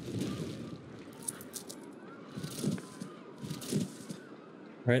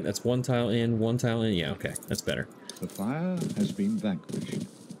 Right, that's one tile in, one tile in. Yeah, okay, that's better. The fire has been vanquished.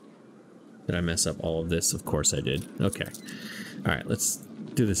 Did I mess up all of this? Of course I did. Okay. All right, let's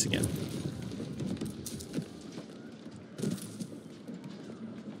do this again.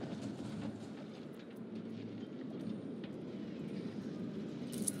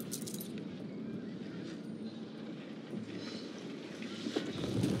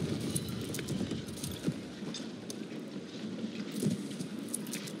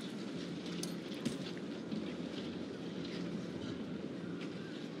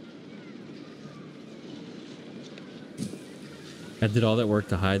 I did all that work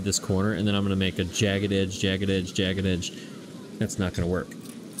to hide this corner, and then I'm going to make a jagged edge, jagged edge, jagged edge. That's not going to work.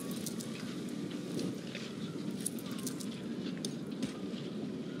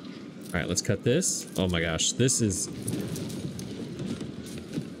 All right, let's cut this. Oh my gosh, this is...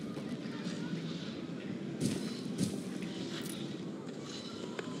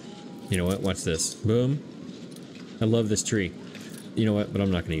 You know what? Watch this. Boom. I love this tree. You know what? But I'm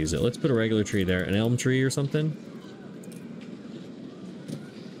not going to use it. Let's put a regular tree there. An elm tree or something.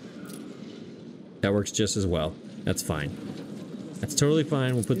 That works just as well. That's fine. That's totally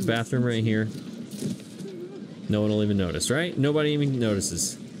fine. We'll put the bathroom right here. No one will even notice, right? Nobody even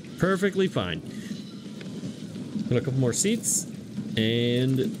notices. Perfectly fine. Put a couple more seats.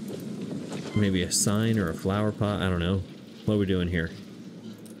 And maybe a sign or a flower pot. I don't know. What are we doing here?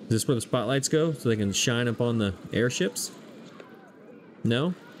 Is this where the spotlights go? So they can shine up on the airships?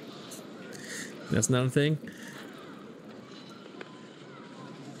 No? That's not a thing?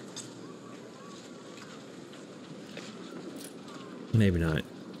 Maybe not.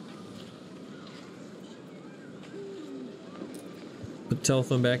 Put the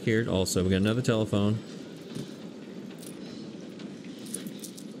telephone back here. Also, we got another telephone.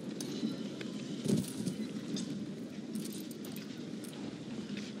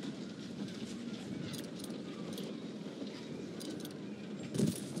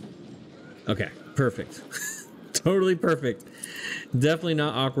 Okay, perfect. Totally perfect. Definitely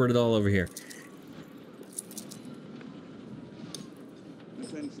not awkward at all over here.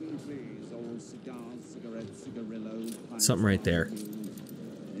 Something right there.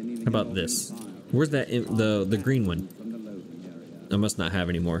 How about this? Where's that? The green one? I must not have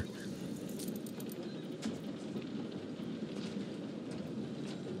any more.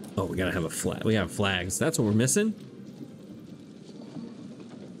 Oh, we gotta have a flag. We have flags. That's what we're missing.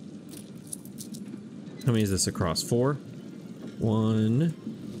 How many is this across? 4? 1.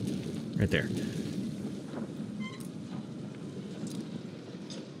 Right there.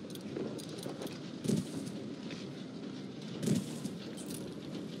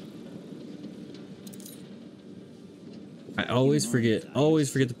 I always forget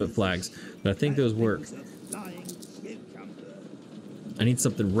to put flags, but I think those work. I need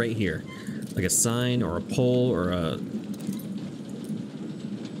something right here, like a sign or a pole or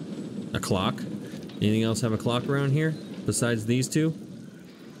a clock. Anything else have a clock around here besides these two?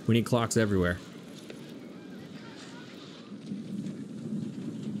 We need clocks everywhere.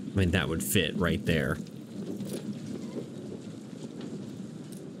 I mean, that would fit right there.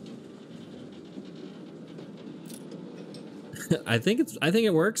 I think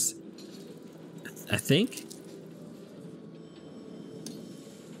it works. I think.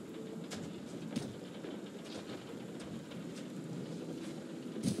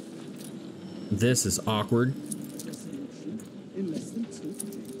 This is awkward.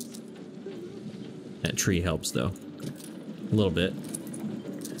 That tree helps though. A little bit.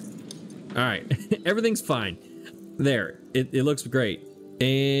 All right, everything's fine. There, it looks great.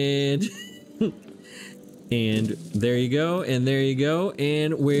 And and there you go, and there you go,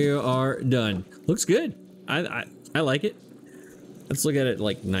 and we are done. Looks good. I like it. Let's look at it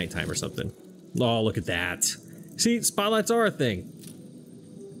like nighttime or something. Oh, look at that. See, spotlights are a thing.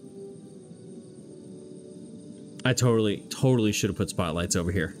 I totally should have put spotlights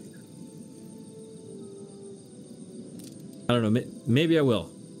over here. I don't know, maybe I will.